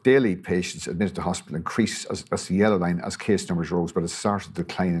number of daily patients admitted to hospital increased as the yellow line as case numbers rose, but it started to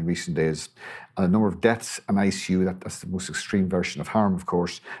decline in recent days. And the number of deaths in ICU, that's the most extreme version of harm, of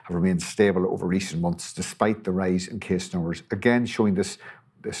course, have remained stable over recent months despite the rise in case numbers. Again, showing this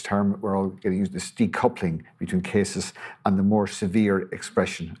term we're all getting used to, this decoupling between cases and the more severe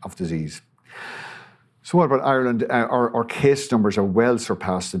expression of disease. So what about Ireland? Our case numbers are well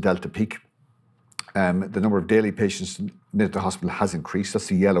surpassed the Delta peak. The number of daily patients admitted to hospital has increased. That's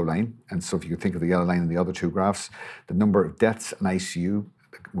the yellow line. And so if you think of the yellow line in the other two graphs, the number of deaths in ICU,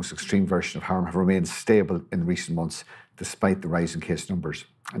 the most extreme version of harm, have remained stable in recent months despite the rise in case numbers.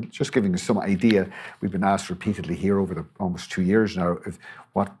 And just giving you some idea, we've been asked repeatedly here over the almost 2 years now of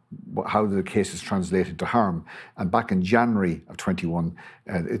how do the cases translate into harm. And back in January of 21,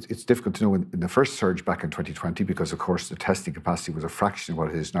 it's difficult to know in the first surge back in 2020 because, of course, the testing capacity was a fraction of what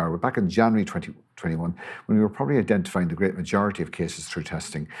it is now. But back in January 2021, when we were probably identifying the great majority of cases through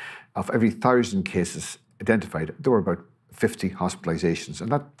testing, of every 1,000 cases identified, there were about 50 hospitalizations, and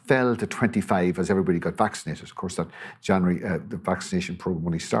that fell to 25 as everybody got vaccinated. Of course, that January, the vaccination program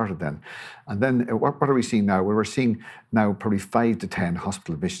only started then. And then what are we seeing now? Well, we're seeing now probably 5 to 10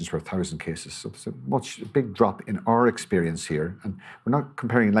 hospital admissions per 1,000 cases. So it's a big drop in our experience here. And we're not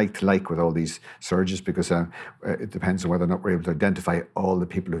comparing like to like with all these surges because it depends on whether or not we're able to identify all the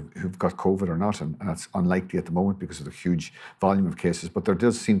people who've got COVID or not. And that's unlikely at the moment because of the huge volume of cases. But there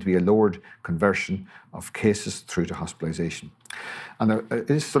does seem to be a lowered conversion of cases through to hospitalization. And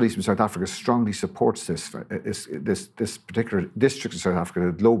this studies from South Africa strongly supports this. This particular district of South Africa,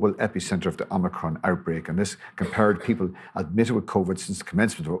 the global epicenter of the Omicron outbreak. And this compared people admitted with COVID since the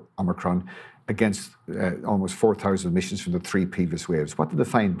commencement of Omicron against almost 4,000 admissions from the 3 previous waves. What did they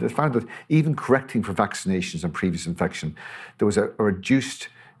find? They found that even correcting for vaccinations and previous infection, there was a reduced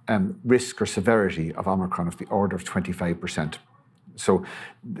risk or severity of Omicron of the order of 25%. So,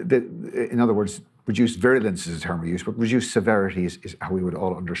 in other words, reduced virulence is a term we use, but reduced severity is how we would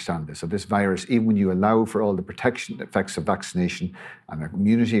all understand this. So this virus, even when you allow for all the protection effects of vaccination and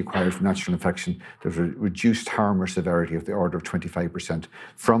immunity acquired from natural infection, there's a reduced harm or severity of the order of 25%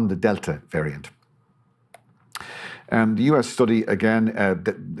 from the Delta variant. The US study, again,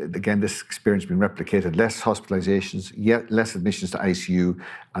 this experience being replicated, less hospitalizations, yet less admissions to ICU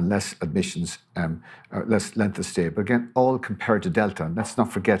and less admissions, less length of stay. But again, all compared to Delta. And let's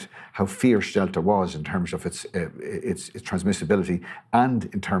not forget how fierce Delta was in terms of its transmissibility and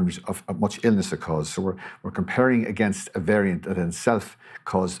in terms of much illness it caused. So we're comparing against a variant that in itself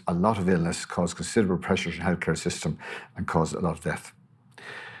caused a lot of illness, caused considerable pressures in the healthcare system and caused a lot of death.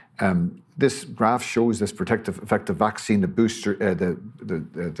 This graph shows this protective effect of vaccine. The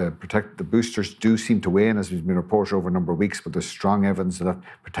boosters do seem to wane, as has been reported over a number of weeks, but there's strong evidence that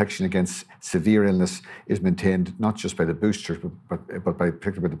protection against severe illness is maintained not just by the boosters, but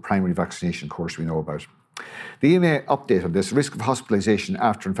particularly by the primary vaccination course we know about. The EMA update on this, risk of hospitalization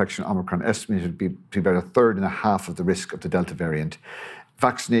after infection of Omicron estimated to be about 1.5 of the risk of the Delta variant.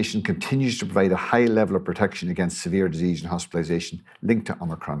 Vaccination continues to provide a high level of protection against severe disease and hospitalization linked to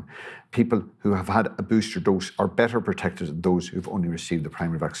Omicron. People who have had a booster dose are better protected than those who've only received the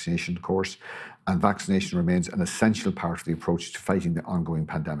primary vaccination course, and vaccination remains an essential part of the approach to fighting the ongoing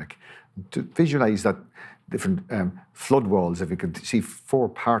pandemic. To visualize that different flood walls, if you can see 4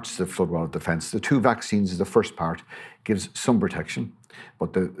 parts of the flood wall of defense, the 2 vaccines is the first part, gives some protection,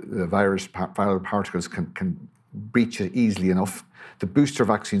 but the viral particles can breach it easily enough. The booster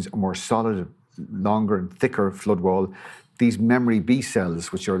vaccines are more solid, longer and thicker flood wall. These memory B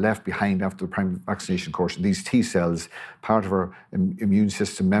cells, which are left behind after the primary vaccination course, and these T cells, part of our immune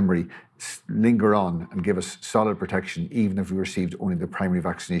system memory, linger on and give us solid protection even if we received only the primary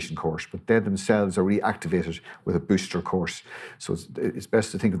vaccination course. But they themselves are reactivated with a booster course. So it's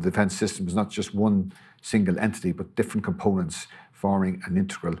best to think of the defence system as not just one single entity, but different components forming an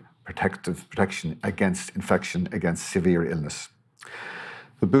integral protection against infection, against severe illness.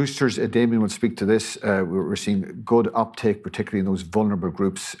 The boosters, Damien will speak to this. We're seeing good uptake, particularly in those vulnerable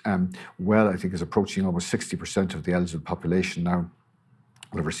groups. I think is approaching almost 60% of the eligible population now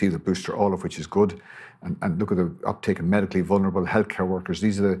will have received a booster, all of which is good. And look at the uptake in medically vulnerable healthcare workers.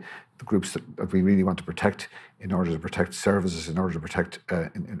 These are the groups that we really want to protect in order to protect services, in order to protect,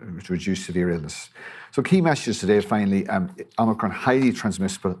 to reduce severe illness. So key messages today, finally, Omicron, highly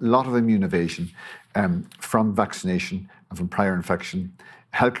transmissible, a lot of immune evasion from vaccination and from prior infection.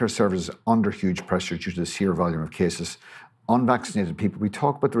 Healthcare services under huge pressure due to the sheer volume of cases. Unvaccinated people, we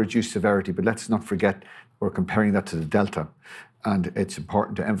talk about the reduced severity, but let's not forget we're comparing that to the Delta. And it's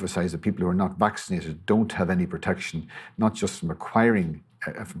important to emphasise that people who are not vaccinated don't have any protection, not just from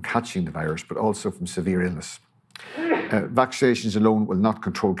from catching the virus, but also from severe illness. Vaccinations alone will not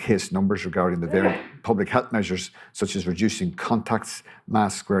control case numbers regarding the various public health measures, such as reducing contacts.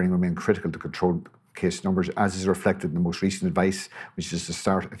 Mask wearing remain critical to control case numbers, as is reflected in the most recent advice, which is to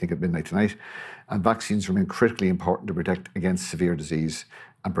start, I think, at midnight tonight. And vaccines remain critically important to protect against severe disease,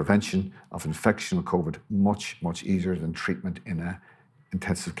 and prevention of infection with COVID much, much easier than treatment in an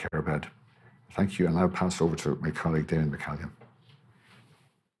intensive care bed. Thank you, and I'll pass over to my colleague, Damien McCallion.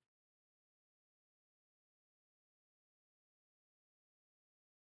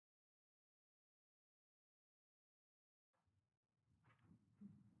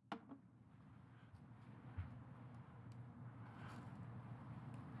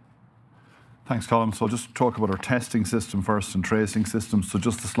 Thanks, Colin. So I'll just talk about our testing system first and tracing system. So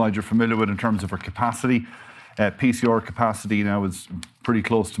just the slide you're familiar with in terms of our capacity. PCR capacity now is pretty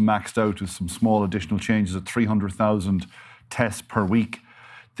close to maxed out with some small additional changes at 300,000 tests per week.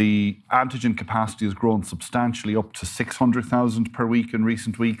 The antigen capacity has grown substantially up to 600,000 per week in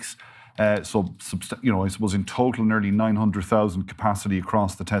recent weeks. I suppose in total nearly 900,000 capacity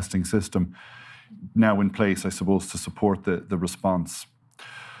across the testing system now in place, I suppose, to support the response.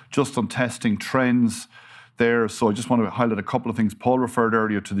 Just on testing trends there, so I just want to highlight a couple of things. Paul referred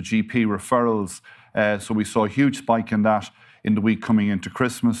earlier to the GP referrals. So we saw a huge spike in that in the week coming into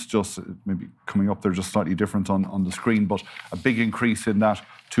Christmas, just maybe coming up there just slightly different on the screen, but a big increase in that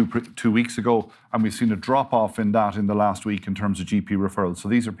two weeks ago. And we've seen a drop off in that in the last week in terms of GP referrals. So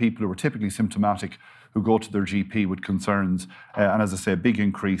these are people who are typically symptomatic who go to their GP with concerns. And as I say, a big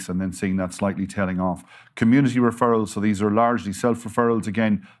increase and then seeing that slightly tailing off. Community referrals, so these are largely self-referrals.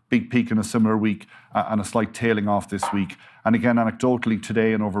 Again, big peak in a similar week and a slight tailing off this week. And again, anecdotally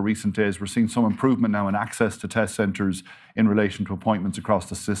today and over recent days, we're seeing some improvement now in access to test centres in relation to appointments across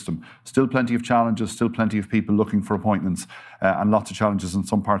the system. Still plenty of challenges, still plenty of people looking for appointments and lots of challenges in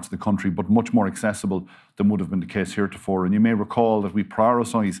some parts of the country, but much more accessible than would have been the case heretofore. And you may recall that we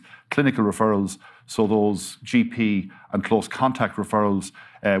prioritise clinical referrals, so those GP and close contact referrals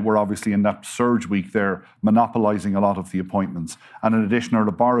were obviously in that surge week there, monopolising a lot of the appointments. And in addition, our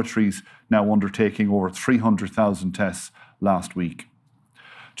laboratories now undertaking over 300,000 tests last week.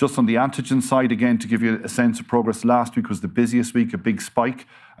 Just on the antigen side, again, to give you a sense of progress, last week was the busiest week, a big spike.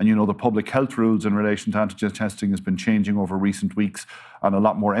 And you know, the public health rules in relation to antigen testing has been changing over recent weeks, and a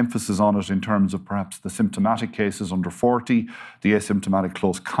lot more emphasis on it in terms of perhaps the symptomatic cases under 40, the asymptomatic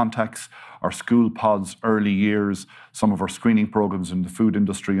close contacts, our school pods, early years, some of our screening programs in the food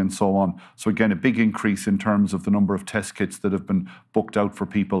industry and so on. So again, a big increase in terms of the number of test kits that have been booked out for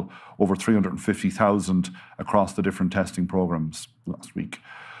people, over 350,000 across the different testing programs last week.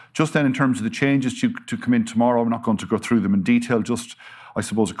 Just then in terms of the changes to come in tomorrow, I'm not going to go through them in detail, just I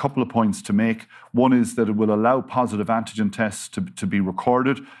suppose a couple of points to make. One is that it will allow positive antigen tests to be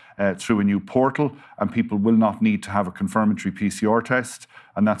recorded through a new portal, and people will not need to have a confirmatory PCR test,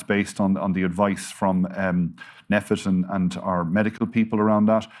 and that's based on the advice from NEFIT and our medical people around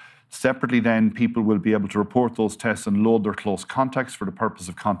that. Separately then, people will be able to report those tests and load their close contacts for the purpose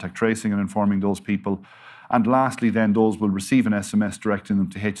of contact tracing and informing those people. And lastly then, those will receive an SMS directing them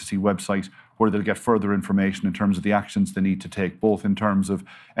to HSE website, where they'll get further information in terms of the actions they need to take, both in terms of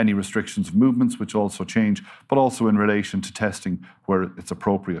any restrictions of movements, which also change, but also in relation to testing where it's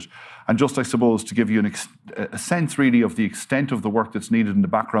appropriate. And just, I suppose, to give you a sense really of the extent of the work that's needed in the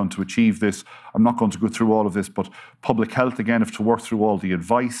background to achieve this, I'm not going to go through all of this, but public health, again, have to work through all the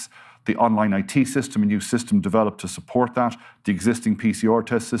advice, the online IT system, a new system developed to support that, the existing PCR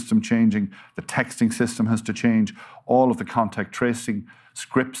test system changing, the texting system has to change, all of the contact tracing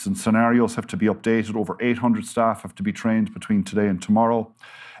scripts and scenarios have to be updated, over 800 staff have to be trained between today and tomorrow.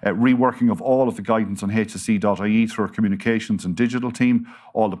 Reworking of all of the guidance on hse.ie through our communications and digital team,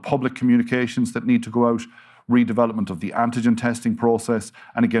 all the public communications that need to go out, redevelopment of the antigen testing process,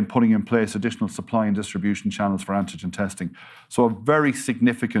 and again, putting in place additional supply and distribution channels for antigen testing. So a very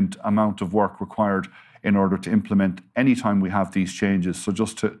significant amount of work required in order to implement any time we have these changes. So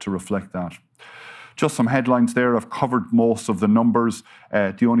just to reflect that. Just some headlines there. I've covered most of the numbers.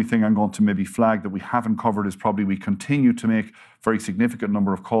 The only thing I'm going to maybe flag that we haven't covered is probably we continue to make very significant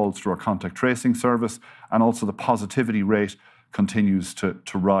number of calls through our contact tracing service, and also the positivity rate continues to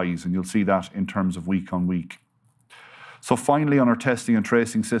rise, and you'll see that in terms of week on week. So finally, on our testing and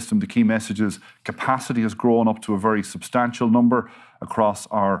tracing system, the key message is capacity has grown up to a very substantial number across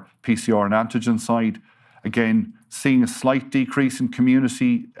our PCR and antigen side. Again, seeing a slight decrease in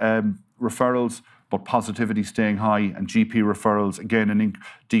community referrals, but positivity staying high, and GP referrals, again, a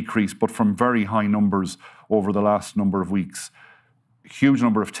decrease, but from very high numbers over the last number of weeks. Huge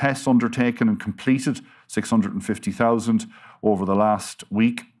number of tests undertaken and completed, 650,000 over the last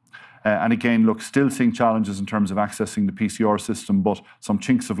week. And again, look, still seeing challenges in terms of accessing the PCR system, but some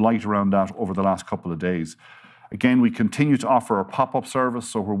chinks of light around that over the last couple of days. Again, we continue to offer our pop-up service,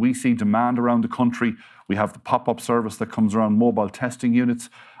 so where we see demand around the country, we have the pop-up service that comes around mobile testing units,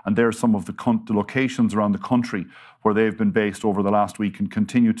 and there are some of the locations around the country where they've been based over the last week and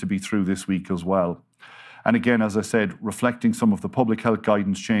continue to be through this week as well. And again, as I said, reflecting some of the public health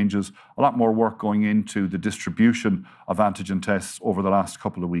guidance changes, a lot more work going into the distribution of antigen tests over the last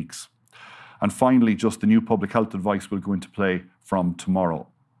couple of weeks. And finally, just the new public health advice will go into play from tomorrow.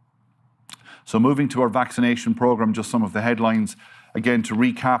 So moving to our vaccination programme, just some of the headlines. Again, to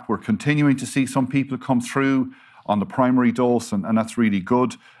recap, we're continuing to see some people come through on the primary dose, and that's really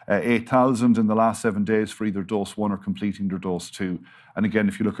good. 8,000 in the last 7 days for either dose 1 or completing their dose 2. And again,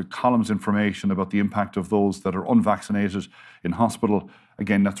 if you look at columns information about the impact of those that are unvaccinated in hospital,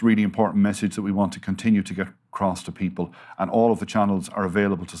 again, that's a really important message that we want to continue to get across to people. And all of the channels are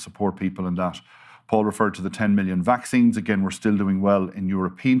available to support people in that. Paul referred to the 10 million vaccines. Again, we're still doing well in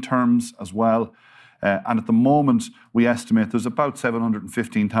European terms as well. And at the moment, we estimate there's about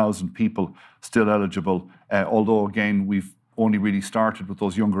 715,000 people still eligible, although, again, we've only really started with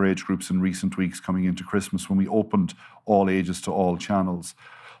those younger age groups in recent weeks coming into Christmas when we opened all ages to all channels.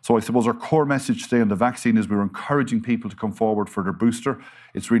 So I suppose our core message today on the vaccine is we're encouraging people to come forward for their booster.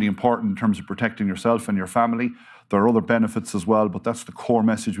 It's really important in terms of protecting yourself and your family. There are other benefits as well, but that's the core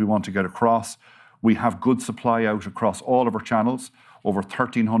message we want to get across. We have good supply out across all of our channels, over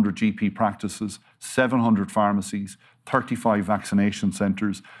 1,300 GP practices, 700 pharmacies, 35 vaccination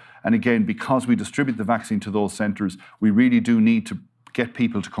centres. And again, because we distribute the vaccine to those centres, we really do need to get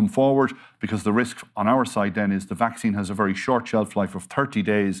people to come forward, because the risk on our side then is the vaccine has a very short shelf life of 30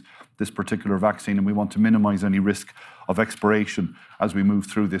 days, this particular vaccine, and we want to minimise any risk of expiration as we move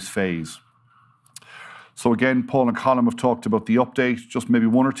through this phase. So again, Paul and Colin have talked about the update. Just maybe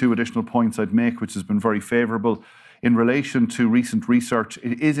one or two additional points I'd make, which has been very favourable. In relation to recent research,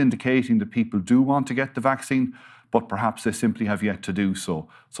 it is indicating that people do want to get the vaccine, but perhaps they simply have yet to do so.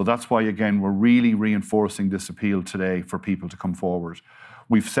 So that's why, again, we're really reinforcing this appeal today for people to come forward.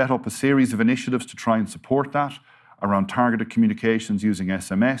 We've set up a series of initiatives to try and support that around targeted communications using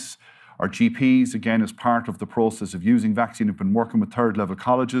SMS. Our GPs, again, as part of the process of using vaccine, have been working with third-level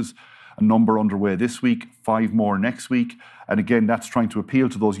colleges, a number underway this week, 5 more next week. And again, that's trying to appeal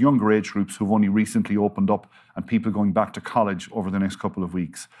to those younger age groups who've only recently opened up and people going back to college over the next couple of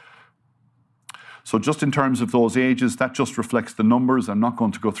weeks. So just in terms of those ages, that just reflects the numbers. I'm not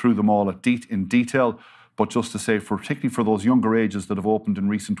going to go through them all in detail, but just to say, particularly for those younger ages that have opened in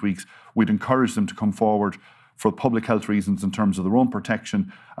recent weeks, we'd encourage them to come forward for public health reasons in terms of their own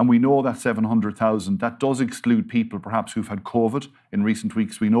protection. And we know that 700,000, that does exclude people perhaps who've had COVID in recent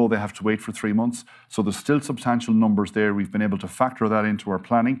weeks. We know they have to wait for 3 months. So there's still substantial numbers there. We've been able to factor that into our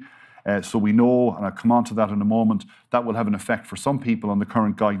planning. So we know, and I'll come on to that in a moment, that will have an effect for some people on the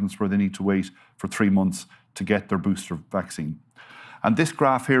current guidance where they need to wait for 3 months to get their booster vaccine. And this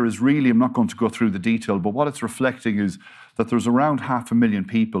graph here is really, I'm not going to go through the detail, but what it's reflecting is that there's around 500,000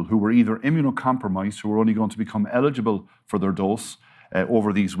 people who were either immunocompromised, who are only going to become eligible for their dose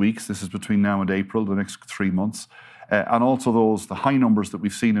over these weeks. This is between now and April, the next 3 months. And also the high numbers that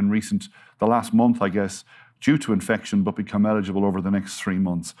we've seen in the last month, I guess, due to infection, but become eligible over the next 3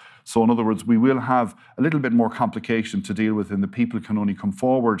 months. So in other words, we will have a little bit more complication to deal with in the people who can only come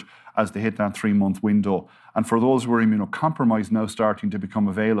forward as they hit that 3-month window. And for those who are immunocompromised now starting to become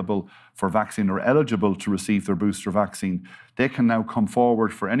available for vaccine or eligible to receive their booster vaccine, they can now come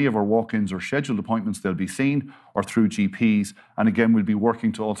forward for any of our walk-ins or scheduled appointments they'll be seen, or through GPs. And again, we'll be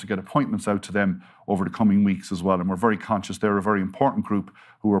working to also get appointments out to them over the coming weeks as well. And we're very conscious they're a very important group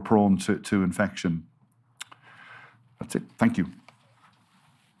who are prone to infection. That's it. Thank you.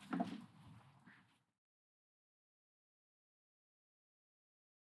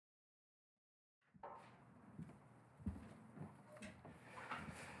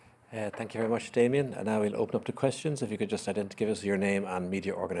 Thank you very much, Damien. And now we'll open up to questions. If you could just give us your name and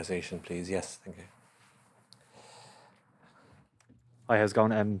media organisation, please. Yes, thank you. Hi, how's it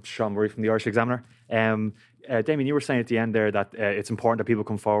going? I'm Sean Murray from the Irish Examiner. Damien, you were saying at the end there that it's important that people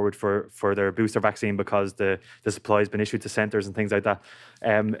come forward for their booster vaccine because the supply has been issued to centres and things like that.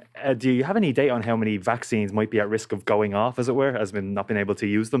 Do you have any data on how many vaccines might be at risk of going off, as it were, as in not being able to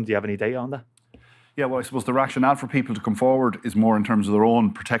use them? Do you have any data on that? Yeah, well, I suppose the rationale for people to come forward is more in terms of their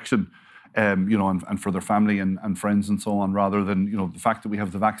own protection, and for their family and friends and so on, rather than, the fact that we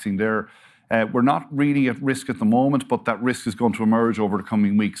have the vaccine there. We're not really at risk at the moment, but that risk is going to emerge over the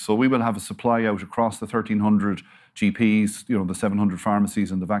coming weeks. So we will have a supply out across the 1,300 GPs, the 700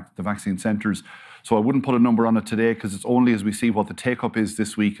 pharmacies and the vaccine centres. So I wouldn't put a number on it today, because it's only as we see what the take-up is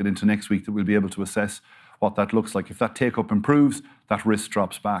this week and into next week that we'll be able to assess what that looks like. If that take-up improves, that risk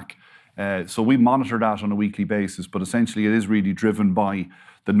drops back. So we monitor that on a weekly basis, but essentially it is really driven by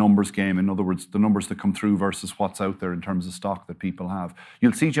the numbers game. In other words, the numbers that come through versus what's out there in terms of stock that people have.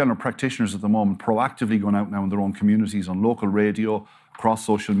 You'll see general practitioners at the moment proactively going out now in their own communities, on local radio, across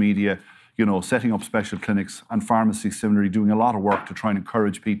social media, setting up special clinics, and pharmacies similarly doing a lot of work to try and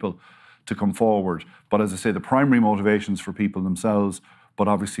encourage people to come forward. But as I say, the primary motivations for people themselves, but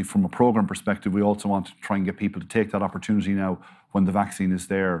obviously from a programme perspective, we also want to try and get people to take that opportunity now when the vaccine is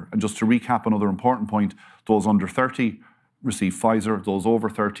there. And just to recap another important point, those under 30 receive Pfizer, those over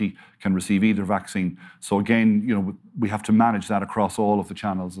 30 can receive either vaccine. So again, we have to manage that across all of the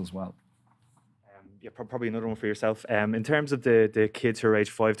channels as well. Yeah, probably another one for yourself. In terms of the kids who are aged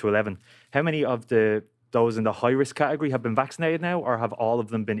 5 to 11, how many of those in the high risk category have been vaccinated now, or have all of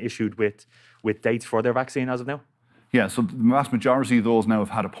them been issued with dates for their vaccine as of now? Yeah, so the vast majority of those now have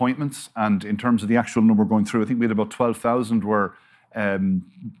had appointments, and in terms of the actual number going through, I think we had about 12,000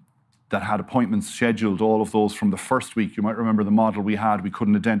 that had appointments scheduled, all of those from the first week. You might remember the model we had, we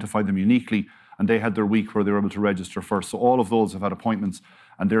couldn't identify them uniquely, and they had their week where they were able to register first. So all of those have had appointments,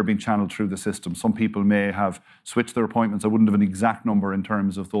 and they're being channeled through the system. Some people may have switched their appointments. I wouldn't have an exact number in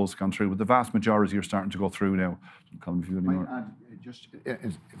terms of those gone through, but the vast majority are starting to go through now. Colin, if you have any more. Just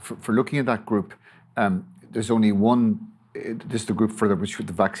for looking at that group, there's only one. This is the group for which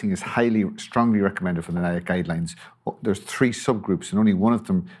the vaccine is strongly recommended for the NIAC guidelines. There's 3 subgroups, and only one of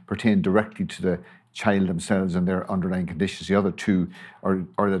them pertain directly to the child themselves and their underlying conditions. The other 2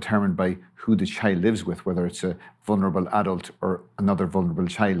 are determined by who the child lives with, whether it's a vulnerable adult or another vulnerable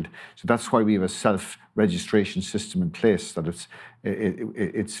child. So that's why we have a self-registration system in place, that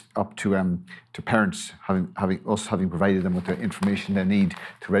it's up to parents having provided them with the information they need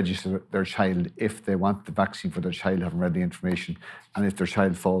to register their child if they want the vaccine for their child, having read the information, and if their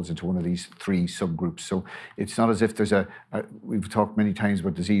child falls into one of these 3 subgroups. So it's not as if there's we've talked many times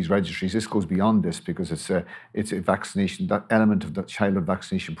about disease registries. This goes beyond this, because it's a vaccination. That element of the childhood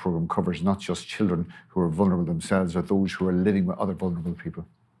vaccination program covers not just children who are vulnerable themselves, or those who are living with other vulnerable people.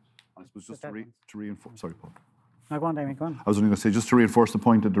 I suppose just to reinforce, sorry, Paul. No, go on, Damien, go on. I was only going to say, just to reinforce the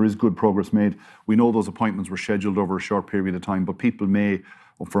point that there is good progress made. We know those appointments were scheduled over a short period of time, but people may,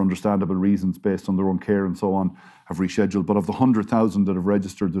 for understandable reasons, based on their own care and so on, have rescheduled. But of the 100,000 that have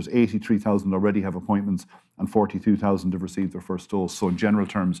registered, there's 83,000 already have appointments, and 42,000 have received their first dose. So in general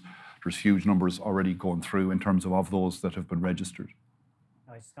terms, there's huge numbers already going through in terms of those that have been registered.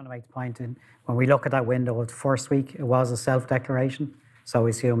 I was just going to make the point, when we look at that window of the first week, it was a self-declaration. So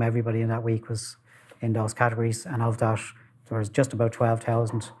we assume everybody in that week was in those categories, and of that, there was just about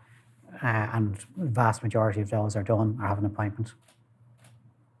 12,000, and the vast majority of those are done or have an appointment.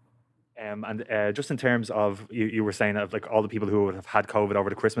 And just in terms of, you were saying of like all the people who would have had COVID over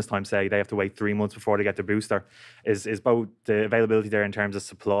the Christmas time, say they have to wait 3 months before they get their booster. Is both the availability there in terms of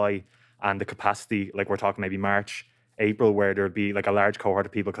supply and the capacity, like we're talking maybe March, April, where there'd be like a large cohort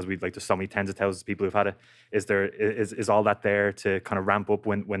of people, because we'd like there's so many tens of thousands of people who've had it. Is all that there to kind of ramp up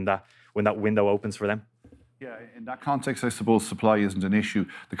when that window opens for them? Yeah, in that context, I suppose supply isn't an issue.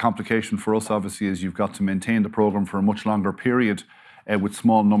 The complication for us, obviously, is you've got to maintain the programme for a much longer period with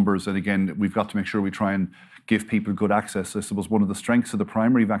small numbers. And again, we've got to make sure we try and give people good access. I suppose one of the strengths of the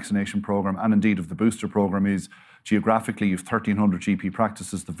primary vaccination programme, and indeed of the booster programme, is geographically you have 1,300 GP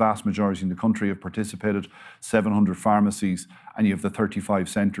practices. The vast majority in the country have participated, 700 pharmacies, and you have the 35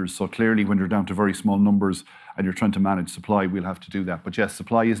 centres. So clearly, when you're down to very small numbers and you're trying to manage supply, we'll have to do that. But yes,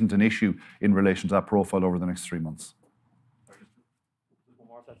 supply isn't an issue in relation to that profile over the next 3 months.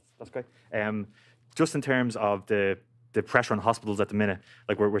 That's great. Just in terms of the pressure on hospitals at the minute,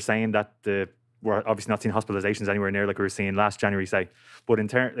 like we're saying that we're obviously not seeing hospitalizations anywhere near like we were seeing last January, say. But in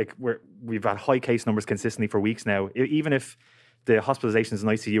turn, like we've had high case numbers consistently for weeks now. Even if the hospitalizations in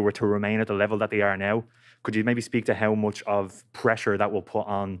ICU were to remain at the level that they are now, could you maybe speak to how much of pressure that will put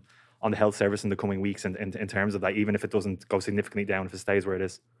on the health service in the coming weeks in terms of that, even if it doesn't go significantly down, if it stays where it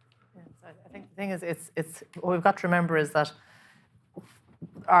is? Yeah, so I think the thing is, it's what we've got to remember is that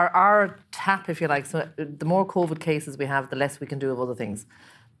our tap, if you like, so the more COVID cases we have, the less we can do of other things.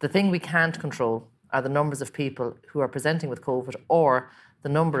 The thing we can't control are the numbers of people who are presenting with COVID or the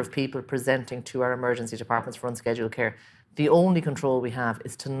number of people presenting to our emergency departments for unscheduled care. The only control we have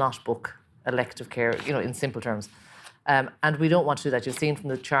is to not book elective care, in simple terms. And we don't want to do that. You've seen from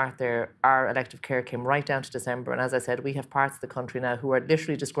the chart there, our elective care came right down to December. And as I said, we have parts of the country now who are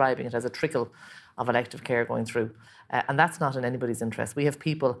literally describing it as a trickle of elective care going through. And that's not in anybody's interest. We have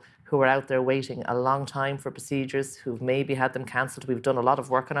people who are out there waiting a long time for procedures, who've maybe had them cancelled. We've done a lot of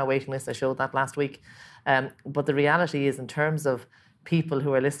work on our waiting list. I showed that last week. But the reality is, in terms of people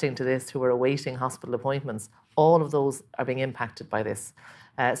who are listening to this, who are awaiting hospital appointments, all of those are being impacted by this.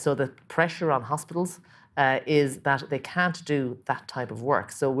 So the pressure on hospitals is that they can't do that type of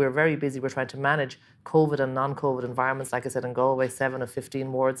work. So we're very busy. We're trying to manage COVID and non-COVID environments. Like I said, in Galway, 7 of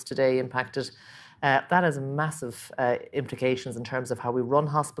 15 wards today impacted. That has massive implications in terms of how we run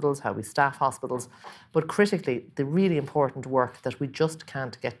hospitals, how we staff hospitals, but critically, the really important work that we just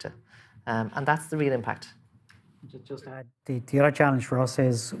can't get to. And that's the real impact. Just add, the other challenge for us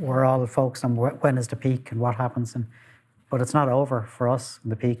is we're all focused on when is the peak and what happens, but it's not over for us,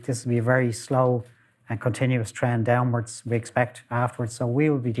 the peak. This will be a very slow and continuous trend downwards, we expect, afterwards. So we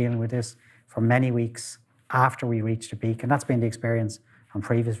will be dealing with this for many weeks after we reach the peak, and that's been the experience on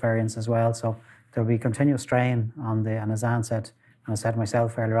previous variants as well. So there'll be continuous strain on and as Anne said, and I said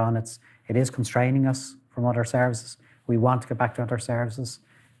myself earlier on, it is constraining us from other services. We want to get back to other services.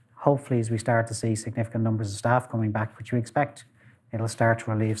 Hopefully, as we start to see significant numbers of staff coming back, which we expect, it'll start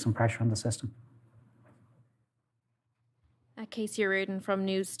to relieve some pressure on the system. Casey O'Riordan from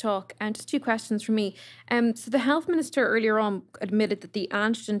News Talk. And just 2 questions from me. So the Health Minister earlier on admitted that the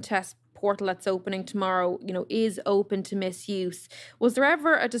antigen test portal that's opening tomorrow, is open to misuse. Was there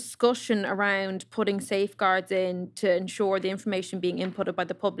ever a discussion around putting safeguards in to ensure the information being inputted by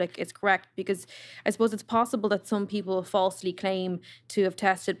the public is correct? Because I suppose it's possible that some people falsely claim to have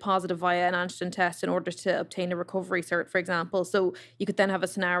tested positive via an antigen test in order to obtain a recovery cert, for example. So you could then have a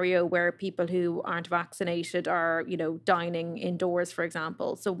scenario where people who aren't vaccinated are, dining indoors, for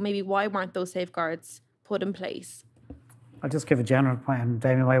example. So maybe why weren't those safeguards put in place? I'll just give a general point, and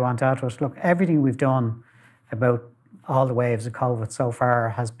Damien might want to add to it. Look, everything we've done about all the waves of COVID so far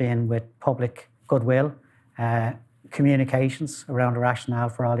has been with public goodwill, communications around the rationale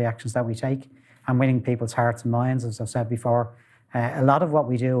for all the actions that we take, and winning people's hearts and minds, as I've said before. A lot of what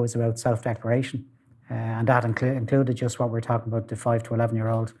we do is about self-declaration, and that included just what we're talking about, the 5 to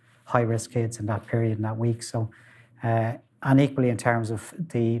 11-year-old high-risk kids in that period, in that week. So, and equally in terms of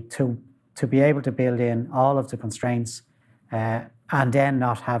to be able to build in all of the constraints and then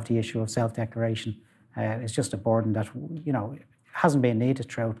not have the issue of self-declaration is just a burden that, hasn't been needed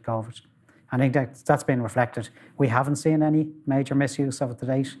throughout COVID. I think that's been reflected. We haven't seen any major misuse of it to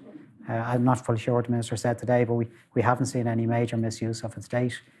date. I'm not fully sure what the Minister said today, but we haven't seen any major misuse of it to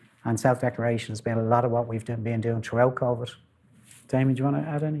date. And self-declaration has been a lot of what we've been doing throughout COVID. Damien, do you want to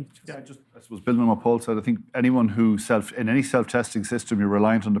add any? Yeah, I suppose building on what Paul said, I think anyone who in any self-testing system, you're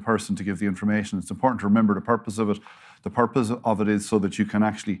reliant on the person to give the information. It's important to remember the purpose of it. The purpose of it is so that you can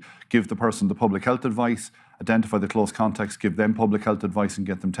actually give the person the public health advice, identify the close contacts, give them public health advice and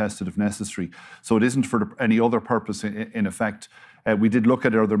get them tested if necessary. So it isn't for any other purpose in effect. We did look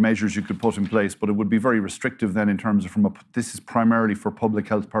at other measures you could put in place, but it would be very restrictive then in terms of this is primarily for public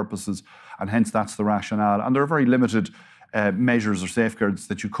health purposes, and hence that's the rationale. And there are very limited measures or safeguards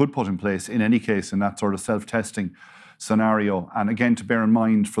that you could put in place in any case in that sort of self-testing scenario. And again, to bear in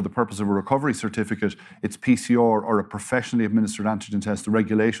mind, for the purpose of a recovery certificate, it's PCR or a professionally administered antigen test. The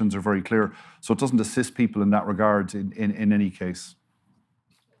regulations are very clear, so it doesn't assist people in that regard in any case.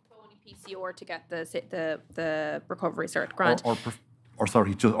 Only PCR to get the recovery cert, grant.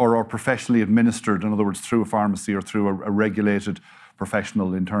 Or professionally administered, in other words, through a pharmacy or through a regulated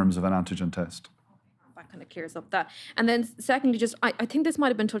professional in terms of an antigen test. Kind of clears up that. And then secondly, just I think this might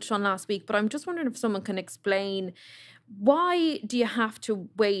have been touched on last week, but I'm just wondering if someone can explain, why do you have to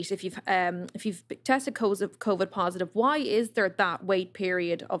wait if you've tested COVID positive? Why is there that wait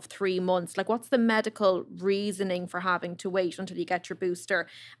period of 3 months? Like, what's the medical reasoning for having to wait until you get your booster?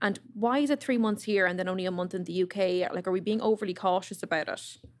 And why is it 3 months here and then only a month in the UK? Like, are we being overly cautious about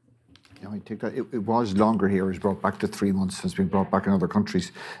it? Yeah, I take that. It was longer here. It was brought back to 3 months. Has been brought back in other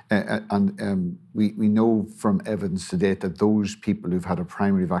countries. We know from evidence to date that those people who've had a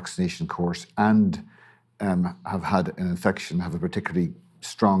primary vaccination course and have had an infection have a particularly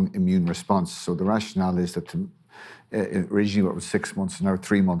strong immune response. So the rationale is that originally what was 6 months and now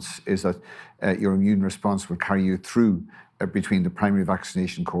 3 months is that your immune response will carry you through between the primary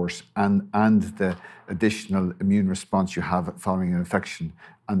vaccination course and the additional immune response you have following an infection.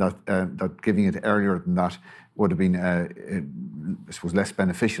 and that giving it earlier than that would have been, I suppose, less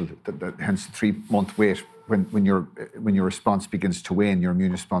beneficial. Hence, the 3-month wait when your response begins to wane, your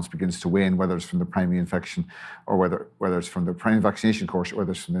immune response begins to wane, whether it's from the primary infection or whether it's from the primary vaccination course or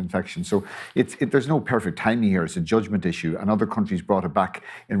whether it's from the infection. So there's no perfect timing here. It's a judgment issue, and other countries brought it back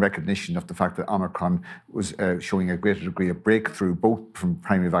in recognition of the fact that Omicron was showing a greater degree of breakthrough, both from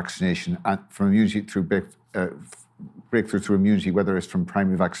primary vaccination and from immunity through breakthrough through immunity, whether it's from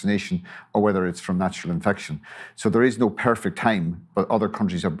primary vaccination or whether it's from natural infection. So there is no perfect time, but other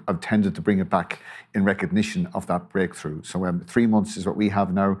countries have tended to bring it back in recognition of that breakthrough. So 3 months is what we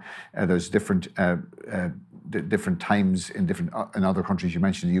have now. There's different times in other countries. You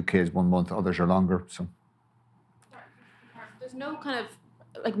mentioned the UK is 1 month, others are longer. So there's no kind of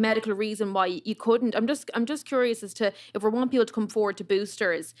like medical reason why you couldn't. I'm just curious as to, if we want people to come forward to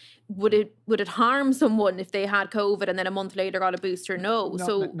boosters, would it harm someone if they had COVID and then a month later got a booster? No.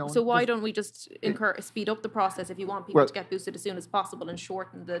 So why don't we just speed up the process if you want people to get boosted as soon as possible and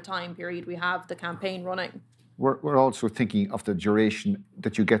shorten the time period we have the campaign running? We're also thinking of the duration,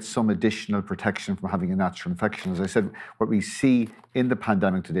 that you get some additional protection from having a natural infection. As I said, what we see in the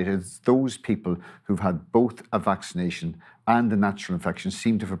pandemic to date is those people who've had both a vaccination and a natural infection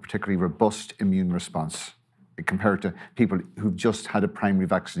seem to have a particularly robust immune response compared to people who've just had a primary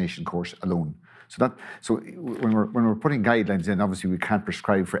vaccination course alone. So when we're putting guidelines in, obviously we can't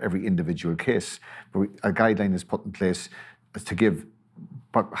prescribe for every individual case, but a guideline is put in place to give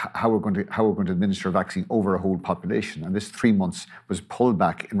how we're going to administer a vaccine over a whole population. And this 3 months was pulled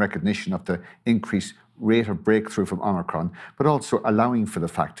back in recognition of the increased rate of breakthrough from Omicron, but also allowing for the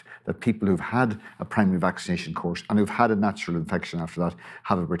fact that people who've had a primary vaccination course and who've had a natural infection after that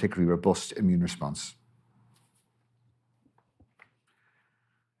have a particularly robust immune response.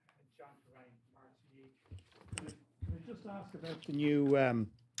 Can I just ask about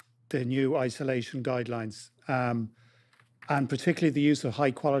the new isolation guidelines? And particularly the use of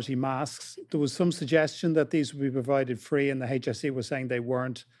high-quality masks. There was some suggestion that these would be provided free, and the HSE was saying they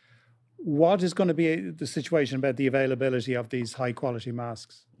weren't. What is going to be the situation about the availability of these high-quality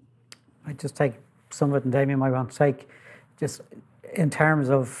masks? I just take some of it, and Damien might want to take, just in terms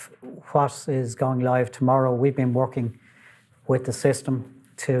of what is going live tomorrow. We've been working with the system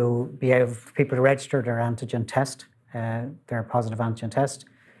to be able for people to register their antigen test, their positive antigen test,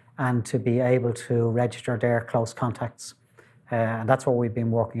 and to be able to register their close contacts. And that's what we've been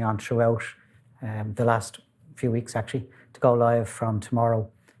working on throughout the last few weeks, actually, to go live from tomorrow.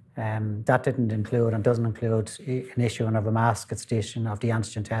 That didn't include and doesn't include an issuing of a mask. It's the issuing of the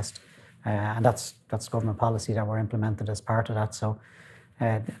antigen test. And that's government policy that we're implemented as part of that. So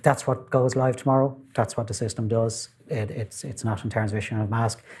that's what goes live tomorrow. That's what the system does. It's not in terms of issuing of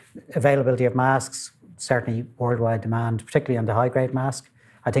mask. Availability of masks, certainly worldwide demand, particularly on the high-grade mask.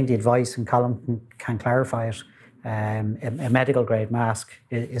 I think the advice, and Colin can clarify it, a medical grade mask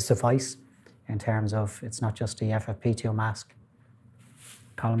is suffice in terms of it's not just the FFP2 mask.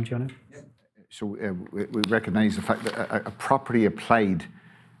 Colin, do you want to? Yeah. So we recognise the fact that a properly applied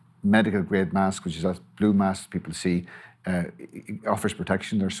medical grade mask, which is that blue mask people see, offers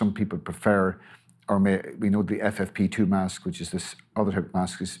protection. There are some people prefer, we know the FFP2 mask, which is this other type of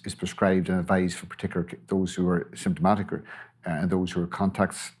mask, is prescribed and advised for particular those who are symptomatic and those who are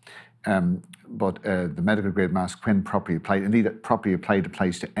contacts. But the medical grade mask, when properly applied, indeed properly applied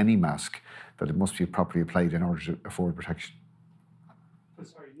applies to any mask, that it must be properly applied in order to afford protection.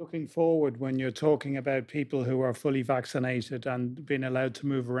 Sorry, looking forward, when you're talking about people who are fully vaccinated and being allowed to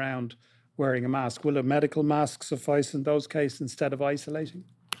move around wearing a mask, will a medical mask suffice in those cases instead of isolating?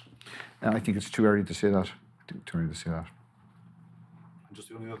 I think it's too early to say that. And just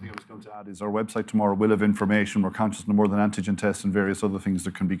the only other thing I was going to add is our website tomorrow will have information. We're conscious no more than antigen tests and various other things.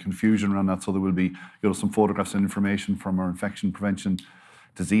 There can be confusion around that, so there will be some photographs and information from our infection prevention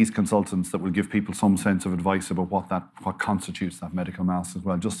disease consultants that will give people some sense of advice about what constitutes that medical mask as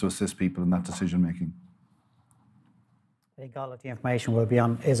well, just to assist people in that decision making. I think all of the information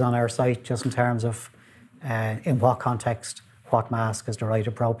is on our site, just in terms of in what context, what mask is the right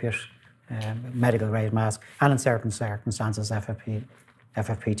appropriate medical grade mask, and in certain circumstances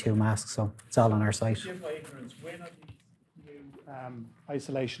FFP2 masks. So it's all on our site. Forgive my ignorance, when are these new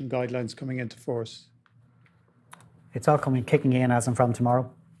isolation guidelines coming into force? It's all kicking in as and from tomorrow.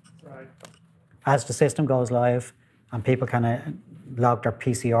 Right. As the system goes live and people can log their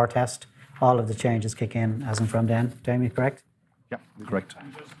PCR test, all of the changes kick in as and from then. Damien, correct? Yeah, correct.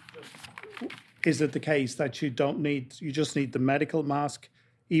 And is it the case that you just need the medical mask,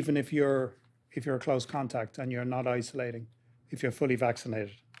 even if you're a close contact and you're not isolating, if you're fully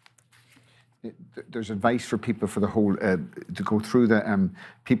vaccinated? there's advice for people for the whole to go through the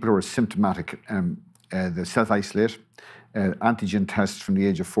people who are symptomatic, the self-isolate, antigen tests from the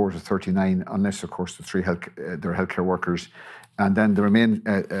age of 4 to 39, unless of course they're healthcare workers, and then they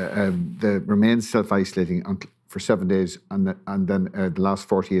remain self-isolating for 7 days, and then the last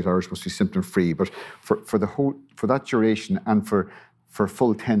 48 hours must be symptom-free. But for that duration and for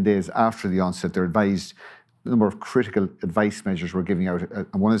full 10 days after the onset, they're advised a number of critical advice measures we're giving out. And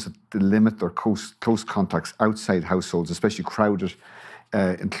one is to limit their close contacts outside households, especially crowded,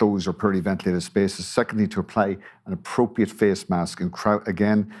 enclosed or poorly ventilated spaces. Secondly, to apply an appropriate face mask in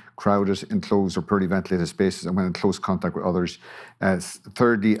crowded, enclosed or poorly ventilated spaces and when in close contact with others.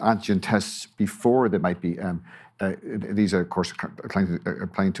 Thirdly, antigen tests before they might be these are, of course,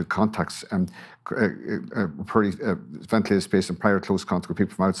 applying to contacts, poorly ventilated space and prior close contact with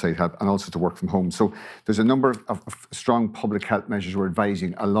people from outside help, and also to work from home. So there's a number of strong public health measures we're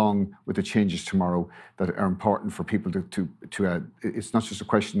advising, along with the changes tomorrow, that are important for people to it's not just a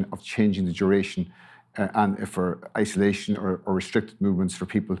question of changing the duration and for isolation or restricted movements for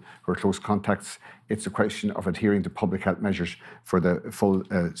people who are close contacts. It's a question of adhering to public health measures for the full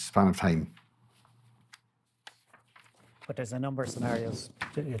span of time. But there's a number of scenarios.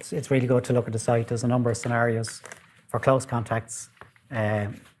 It's really good to look at the site. There's a number of scenarios for close contacts,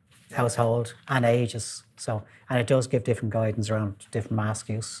 household and ages. So, and it does give different guidance around different mask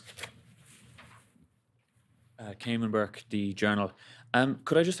use. Cayman Burke, the Journal.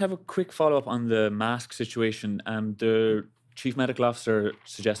 Could I just have a quick follow-up on the mask situation? The Chief Medical Officer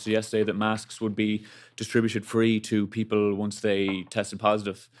suggested yesterday that masks would be distributed free to people once they tested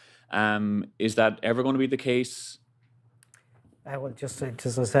positive. Is that ever going to be the case? Well, just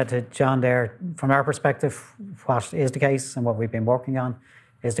as I said to John there, from our perspective, what is the case and what we've been working on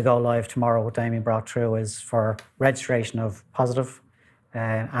is to go live tomorrow. What Damien brought through is for registration of positive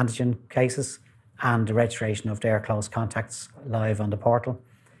antigen cases and the registration of their close contacts live on the portal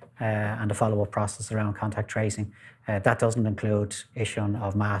and the follow-up process around contact tracing. That doesn't include issuing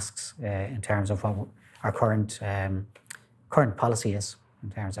of masks in terms of what our current policy is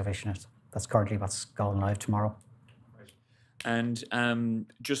in terms of issuing it. That's currently what's going live tomorrow. And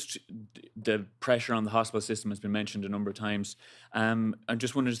just the pressure on the hospital system has been mentioned a number of times. I'm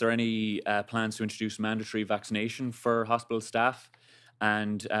just wondering, is there any plans to introduce mandatory vaccination for hospital staff?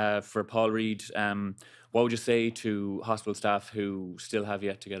 And for Paul Reid, what would you say to hospital staff who still have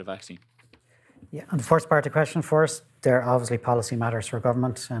yet to get a vaccine? Yeah, and the first part of the question first, there are obviously policy matters for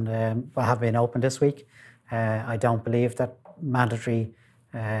government and have been open this week. I don't believe that mandatory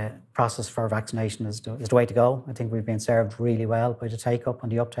process for vaccination is the way to go. I think we've been served really well by the take-up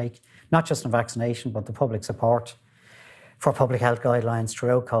and the uptake, not just in vaccination, but the public support for public health guidelines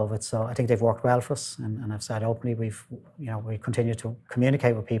throughout COVID. So I think they've worked well for us, and I've said openly we continue to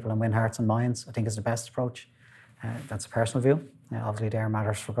communicate with people and win hearts and minds. I think is the best approach. That's a personal view. Obviously, there are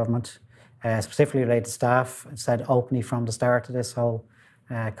matters for government. Specifically related to staff, I've said openly from the start of this whole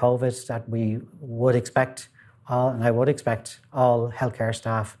COVID that we would expect I would expect all healthcare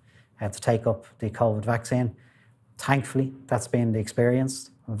staff to take up the COVID vaccine. Thankfully, that's been the experience.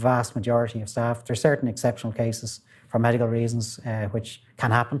 A vast majority of staff. There are certain exceptional cases for medical reasons which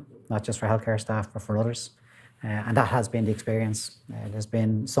can happen, not just for healthcare staff, but for others. And that has been the experience. There's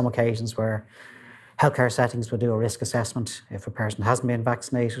been some occasions where healthcare settings would do a risk assessment if a person hasn't been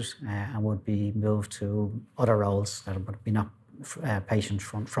vaccinated and would be moved to other roles that would be not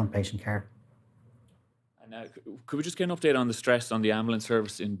front patient care. Could we just get an update on the stress on the ambulance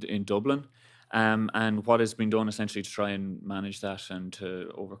service in Dublin and what has been done essentially to try and manage that and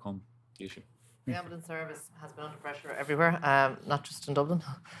to overcome the issue? The ambulance service has been under pressure everywhere, not just in Dublin,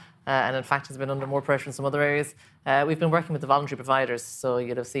 and in fact has been under more pressure in some other areas. We've been working with the voluntary providers, so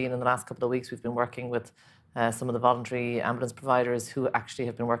you'd have seen in the last couple of weeks we've been working with some of the voluntary ambulance providers who actually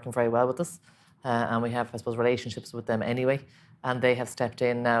have been working very well with us, and we have, I suppose, relationships with them anyway. And they have stepped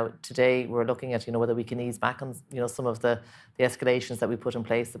in now. Today, we're looking at, whether we can ease back on, some of the escalations that we put in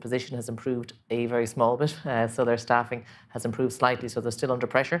place. The position has improved a very small bit, so their staffing has improved slightly, so they're still under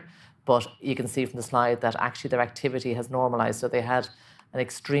pressure. But you can see from the slide that actually their activity has normalised. So they had an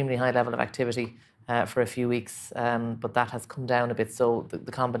extremely high level of activity for a few weeks, but that has come down a bit. So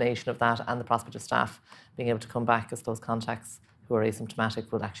the combination of that and the prospect of staff being able to come back as those contacts who are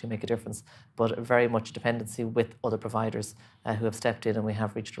asymptomatic will actually make a difference, but very much dependency with other providers who have stepped in, and we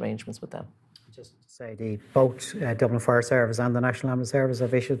have reached arrangements with them. Just to say, both Dublin Fire Service and the National Ambulance Service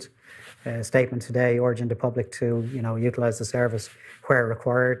have issued a statement today urging the public to, utilise the service where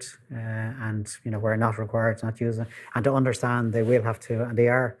required and, where not required, not use it, and to understand they will have to, and they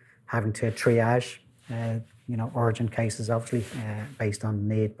are having to triage, urgent cases, obviously, based on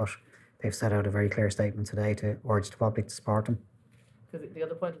need, but they've set out a very clear statement today to urge the public to support them. Because the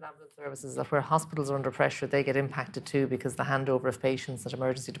other point of ambulance services is that where hospitals are under pressure, they get impacted too, because the handover of patients at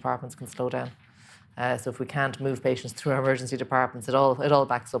emergency departments can slow down. So if we can't move patients through our emergency departments, it all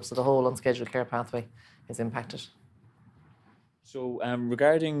backs up. So the whole unscheduled care pathway is impacted. So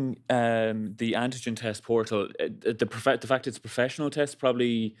regarding the antigen test portal, the fact it's a professional test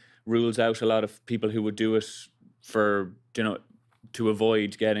probably rules out a lot of people who would do it for, to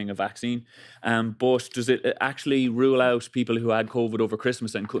avoid getting a vaccine. But does it actually rule out people who had COVID over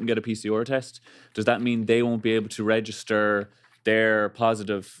Christmas and couldn't get a PCR test? Does that mean they won't be able to register their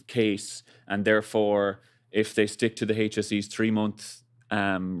positive case, and therefore, if they stick to the HSE's 3-month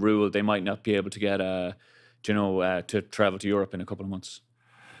rule, they might not be able to get to travel to Europe in a couple of months?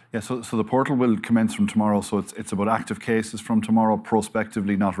 Yeah, so the portal will commence from tomorrow. So it's about active cases from tomorrow,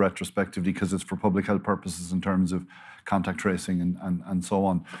 prospectively, not retrospectively, because it's for public health purposes in terms of contact tracing and so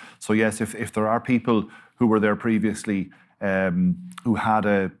on. So yes, if there are people who were there previously who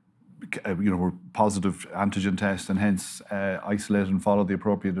had were positive antigen test and hence isolate and follow the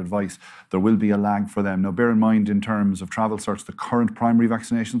appropriate advice, there will be a lag for them. Now, bear in mind, in terms of travel certs, the current primary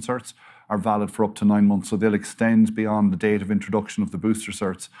vaccination certs are valid for up to 9 months. So they'll extend beyond the date of introduction of the booster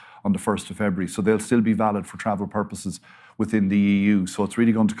certs on the 1st of February. So they'll still be valid for travel purposes within the EU. So it's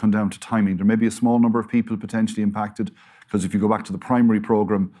really going to come down to timing. There may be a small number of people potentially impacted, because if you go back to the primary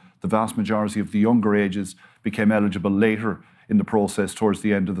programme, the vast majority of the younger ages became eligible later in the process towards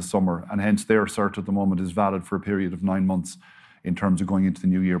the end of the summer, and hence their cert at the moment is valid for a period of 9 months in terms of going into the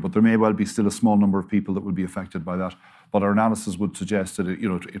new year. But there may well be still a small number of people that will be affected by that. But our analysis would suggest that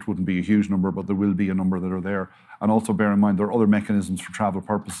it wouldn't be a huge number, but there will be a number that are there. And also bear in mind there are other mechanisms for travel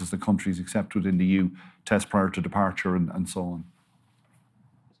purposes that countries accept within the EU, test prior to departure and so on.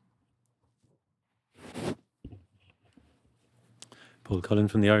 Paul Cullen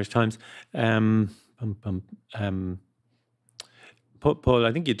from the Irish Times. Paul,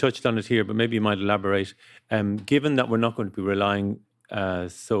 I think you touched on it here, but maybe you might elaborate. Given that we're not going to be relying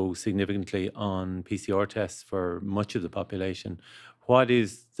so significantly on PCR tests for much of the population, what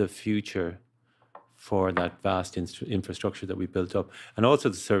is the future for that vast infrastructure that we built up? And also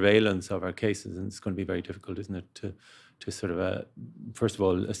the surveillance of our cases, and it's going to be very difficult, isn't it, to sort of, first of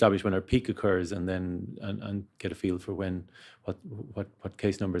all, establish when our peak occurs and then and get a feel for what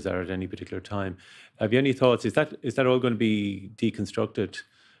case numbers are at any particular time. Have you any thoughts? Is that all going to be deconstructed,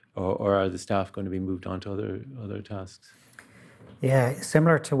 or are the staff going to be moved on to other tasks? Yeah,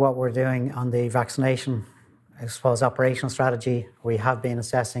 similar to what we're doing on the vaccination, I suppose, operational strategy, we have been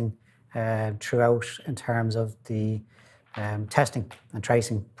assessing throughout in terms of the testing and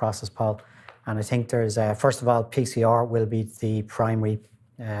tracing process, Paul. And I think there's, first of all, PCR will be the primary,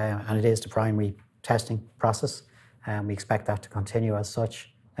 and it is the primary testing process. And we expect that to continue as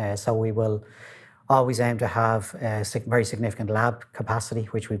such. So we will always aim to have very significant lab capacity,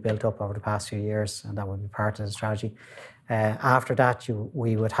 which we've built up over the past few years, and that will be part of the strategy. After that,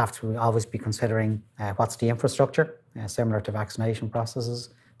 we would have to always be considering what's the infrastructure, similar to vaccination processes,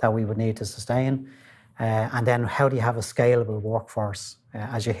 that we would need to sustain. And then how do you have a scalable workforce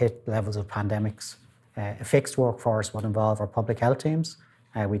as you hit levels of pandemics? A fixed workforce would involve our public health teams.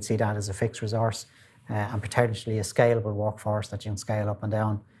 We'd see that as a fixed resource, and potentially a scalable workforce that you can scale up and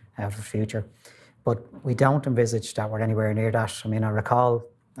down for the future. But we don't envisage that we're anywhere near that. I mean, I recall,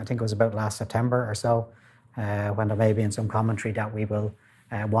 I think it was about last September or so, when there may be in some commentary that we will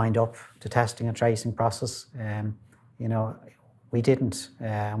wind up the testing and tracing process. We didn't,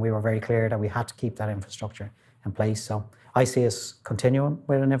 and we were very clear that we had to keep that infrastructure in place. So I see us continuing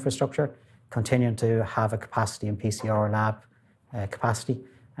with an infrastructure, continuing to have a capacity in PCR lab capacity,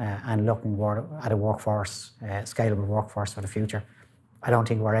 and looking at a workforce, scalable workforce for the future. I don't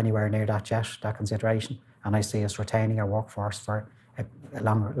think we're anywhere near that yet, that consideration, and I see us retaining our workforce for a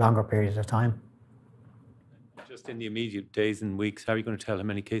longer period of time. Just in the immediate days and weeks, how are you going to tell how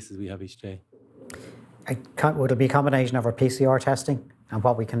many cases we have each day? Would it be a combination of our PCR testing and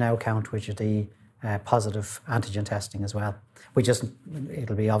what we can now count, which is the positive antigen testing as well.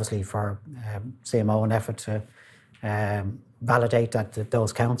 It'll be obviously for CMO an effort to validate that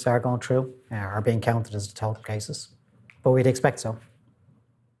those counts are going through, are being counted as the total cases. But we'd expect so.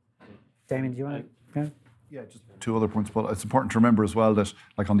 Damien, do you want to? Yeah, just 2 other points, but it's important to remember as well that,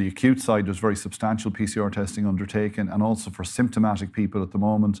 like on the acute side, there's very substantial PCR testing undertaken, and also for symptomatic people at the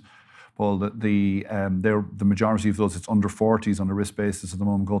moment. Well, the majority of those, it's under 40s on a risk basis at the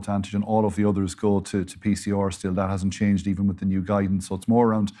moment, go to antigen. All of the others go to PCR still. That hasn't changed even with the new guidance. So it's more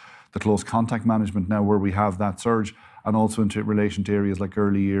around the close contact management now where we have that surge, and also into relation to areas like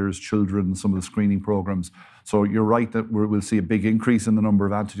early years, children, some of the screening programs. So you're right that we'll see a big increase in the number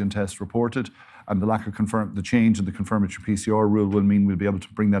of antigen tests reported, and the lack of the change in the confirmatory PCR rule will mean we'll be able to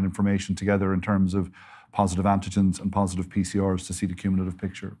bring that information together in terms of positive antigens and positive PCRs to see the cumulative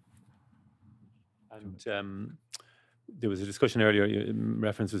picture. And there was a discussion earlier,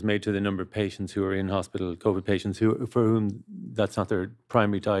 reference was made to the number of patients who are in hospital, COVID patients, for whom that's not their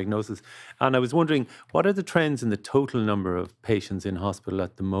primary diagnosis. And I was wondering, what are the trends in the total number of patients in hospital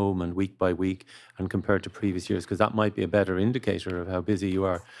at the moment, week by week, and compared to previous years? Because that might be a better indicator of how busy you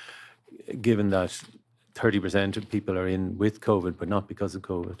are, given that 30% of people are in with COVID, but not because of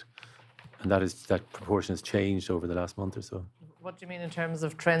COVID. And that proportion has changed over the last month or so. What do you mean in terms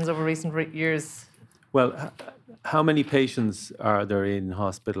of trends over recent years? Well, how many patients are there in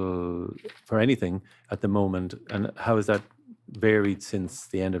hospital for anything at the moment, and how has that varied since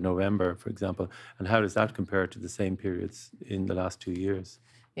the end of November, for example, and how does that compare to the same periods in the last 2 years?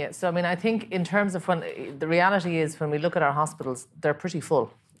 Yeah, so I mean, I think in terms of when the reality is when we look at our hospitals, they're pretty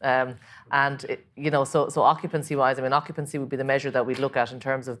full. So occupancy-wise, I mean, occupancy would be the measure that we'd look at in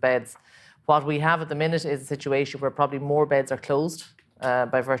terms of beds. What we have at the minute is a situation where probably more beds are closed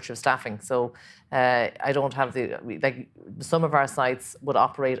by virtue of staffing. So I don't have some of our sites would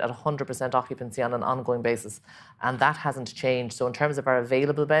operate at 100% occupancy on an ongoing basis, and that hasn't changed. So in terms of our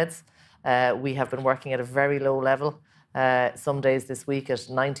available beds, we have been working at a very low level. Some days this week at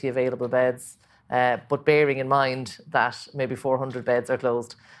 90 available beds, but bearing in mind that maybe 400 beds are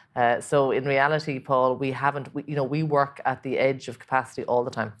closed. So in reality, Paul, we work at the edge of capacity all the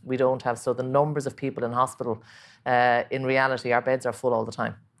time. We don't have, so the numbers of people in hospital, in reality, our beds are full all the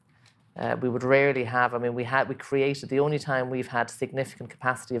time. We would rarely have, I mean, we created, the only time we've had significant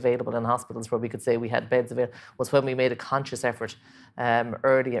capacity available in hospitals where we could say we had beds available was when we made a conscious effort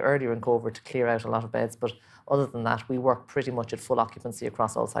earlier in COVID to clear out a lot of beds. But other than that, we work pretty much at full occupancy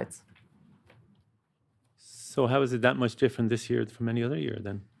across all sites. So how is it that much different this year from any other year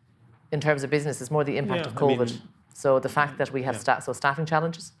then? In terms of business, it's more the impact of COVID. So the fact that we have staffing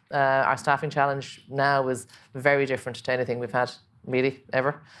challenges. Our staffing challenge now is very different to anything we've had really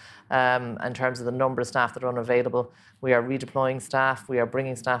ever. In terms of the number of staff that are unavailable, we are redeploying staff, we are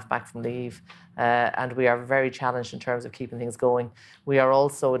bringing staff back from leave, and we are very challenged in terms of keeping things going. We are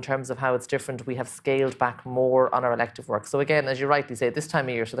also, in terms of how it's different, we have scaled back more on our elective work. So again, as you rightly say, this time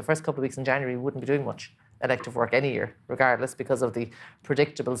of year, so the first couple of weeks in January, we wouldn't be doing much elective work any year, regardless, because of the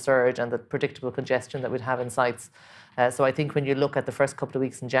predictable surge and the predictable congestion that we'd have in sites. So I think when you look at the first couple of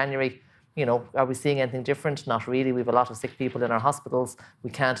weeks in January, are we seeing anything different? Not really. We have a lot of sick people in our hospitals.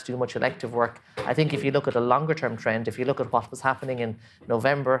 We can't do much elective work. I think if you look at a longer term trend, if you look at what was happening in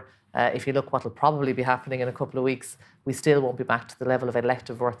November, if you look what will probably be happening in a couple of weeks, we still won't be back to the level of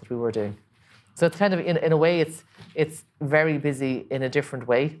elective work that we were doing. So it's kind of, in a way, it's very busy in a different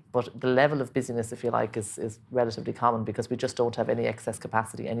way, but the level of busyness, if you like, is relatively common because we just don't have any excess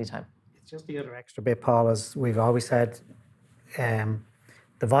capacity anytime. It's just the other extra bit, Paul, as we've always said,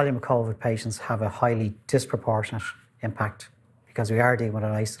 the volume of COVID patients have a highly disproportionate impact because we are dealing with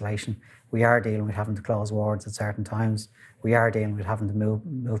an isolation. We are dealing with having to close wards at certain times. We are dealing with having to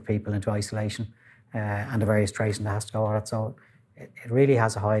move people into isolation and the various tracing that has to go on it. So it really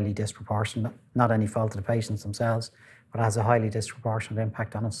has a highly disproportionate, not any fault of the patients themselves, but has a highly disproportionate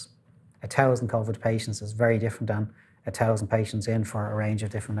impact on us. 1,000 COVID patients is very different than 1,000 patients in for a range of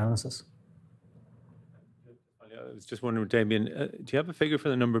different illnesses. I was just wondering, Damien, do you have a figure for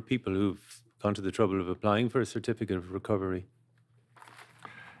the number of people who've gone to the trouble of applying for a certificate of recovery?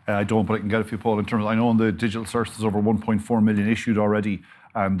 I don't, but I can get a few, Paul, in terms of, I know on the digital search there's over 1.4 million issued already,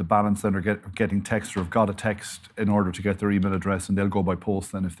 and the balance then are getting text or have got a text in order to get their email address, and they'll go by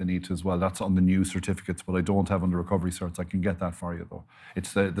post then if they need to as well. That's on the new certificates, but I don't have on the recovery certs. I can get that for you though.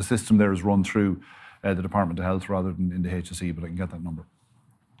 It's the system there is run through the Department of Health rather than in the HSE, but I can get that number.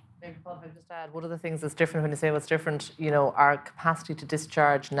 Maybe, Paul, if I just add, one of the things that's different when you say what's different, our capacity to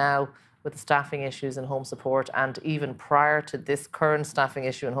discharge now with the staffing issues in home support, and even prior to this current staffing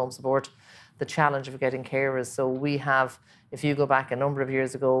issue in home support, the challenge of getting carers. So we have, if you go back a number of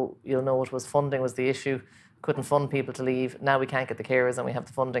years ago, you'll know it was funding was the issue. Couldn't fund people to leave. Now we can't get the carers and we have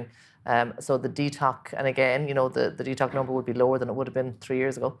the funding. So the DTOC, and again, the DTOC number would be lower than it would have been 3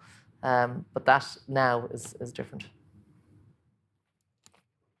 years ago. But that now is different.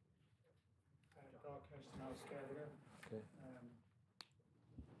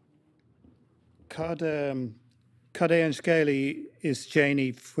 Cad é an scéalaí is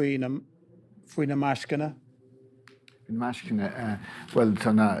Janie faoin na meascana? Meascana, well,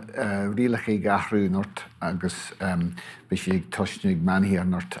 tána rialacha gathhrú nort agus be sé tosnig manhí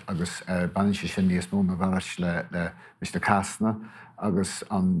anart agus ban se sin níos mó a bharis le Mr. Casna agus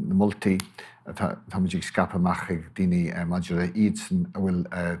an na multi táidir scapaach daoine maidir ídsan a bhfuil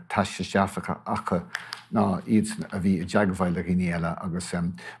taiiste seafacha acha ná ídsan a bhí a deagmhail a gine eile agus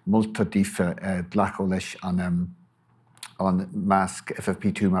multa dífa dlachó leis an measc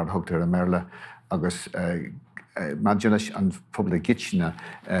FFP2 mar thugtar a merle agus maidir leis an phobal gitisina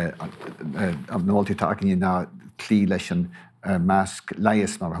an nóiltí a gine ná clí leis an measc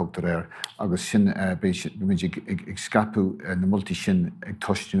leias mar thugtar agus sin ag scapú na multi sin ag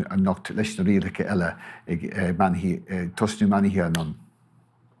tosnú an nocht leis na rialacha eile ag tosnú manihí anon.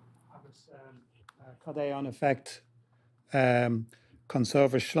 Agus cad é an effect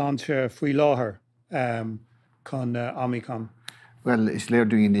conserva sláinte faoi láthair chun Omicron? Well, is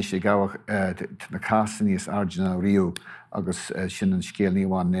léirúin is gabhah na cásan níos ardina riú agus sin an scéal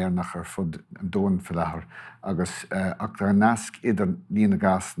níomháin néarnach ar fud an dóin fi láthair agus ach ar nasc idir lína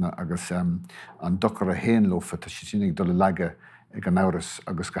gasna agus an dochar a héin lofa tá sé sinnig dul leige ag an áras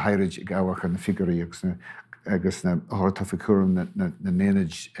agus go hairid ag gabhah na figurí agus na háirtafa cuam na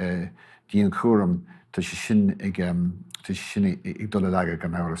néanaid díon cuam tá sé sin ag dul leige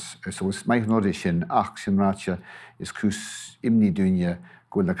gan áras. So is maith nóidir sin ach sin ráte is cús imní dúine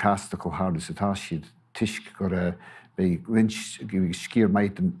gohfuil na cásta go hádas atá siad tuisc gur be scír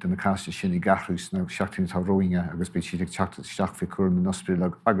maid den na cásta sin i gahrús na seachtaí tá roinge agus be siad ag teach fi cuam na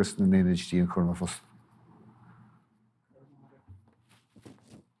nospríil agus na néanaid díon cuam a fós.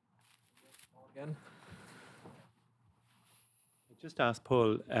 Just ask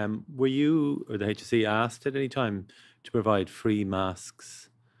Paul, were you or the HSE asked at any time to provide free masks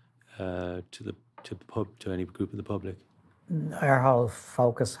to any group of the public? Our whole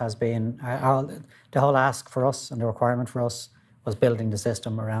focus has been, the whole ask for us and the requirement for us was building the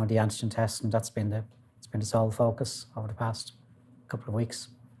system around the antigen test, and that's been the sole focus over the past couple of weeks.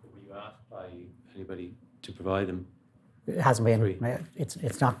 Were you asked by anybody to provide them? It hasn't been. Free.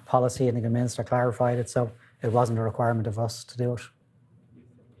 It's not policy, and the Minister clarified it, so it wasn't a requirement of us to do it.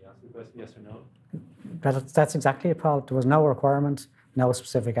 You asked the question, yes or no? That's exactly it, Paul. There was no requirement, no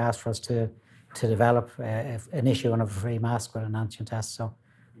specific ask for us to develop an issue on a free mask with an antigen test. So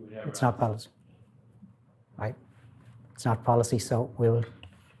it's not policy. Right? It's not policy. So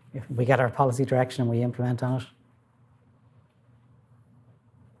if we get our policy direction and we implement on it.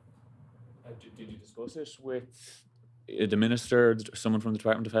 Did you discuss it with the Minister, someone from the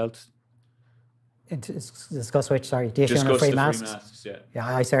Department of Health? Discuss which, sorry, the issue on free masks? Yeah. Yeah,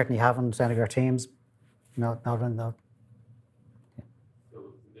 I certainly haven't. Any of our teams, no.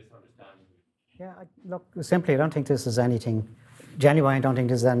 Yeah, look, simply, I don't think this is anything genuine. I don't think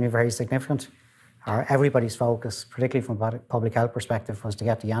this is anything very significant. Everybody's focus, particularly from a public health perspective, was to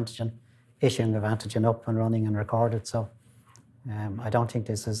get the antigen, issuing of antigen up and running and recorded. So I don't think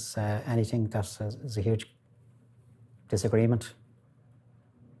this is anything that is a huge disagreement.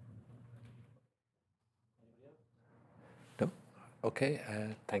 No? Okay,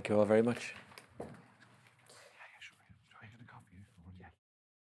 thank you all very much.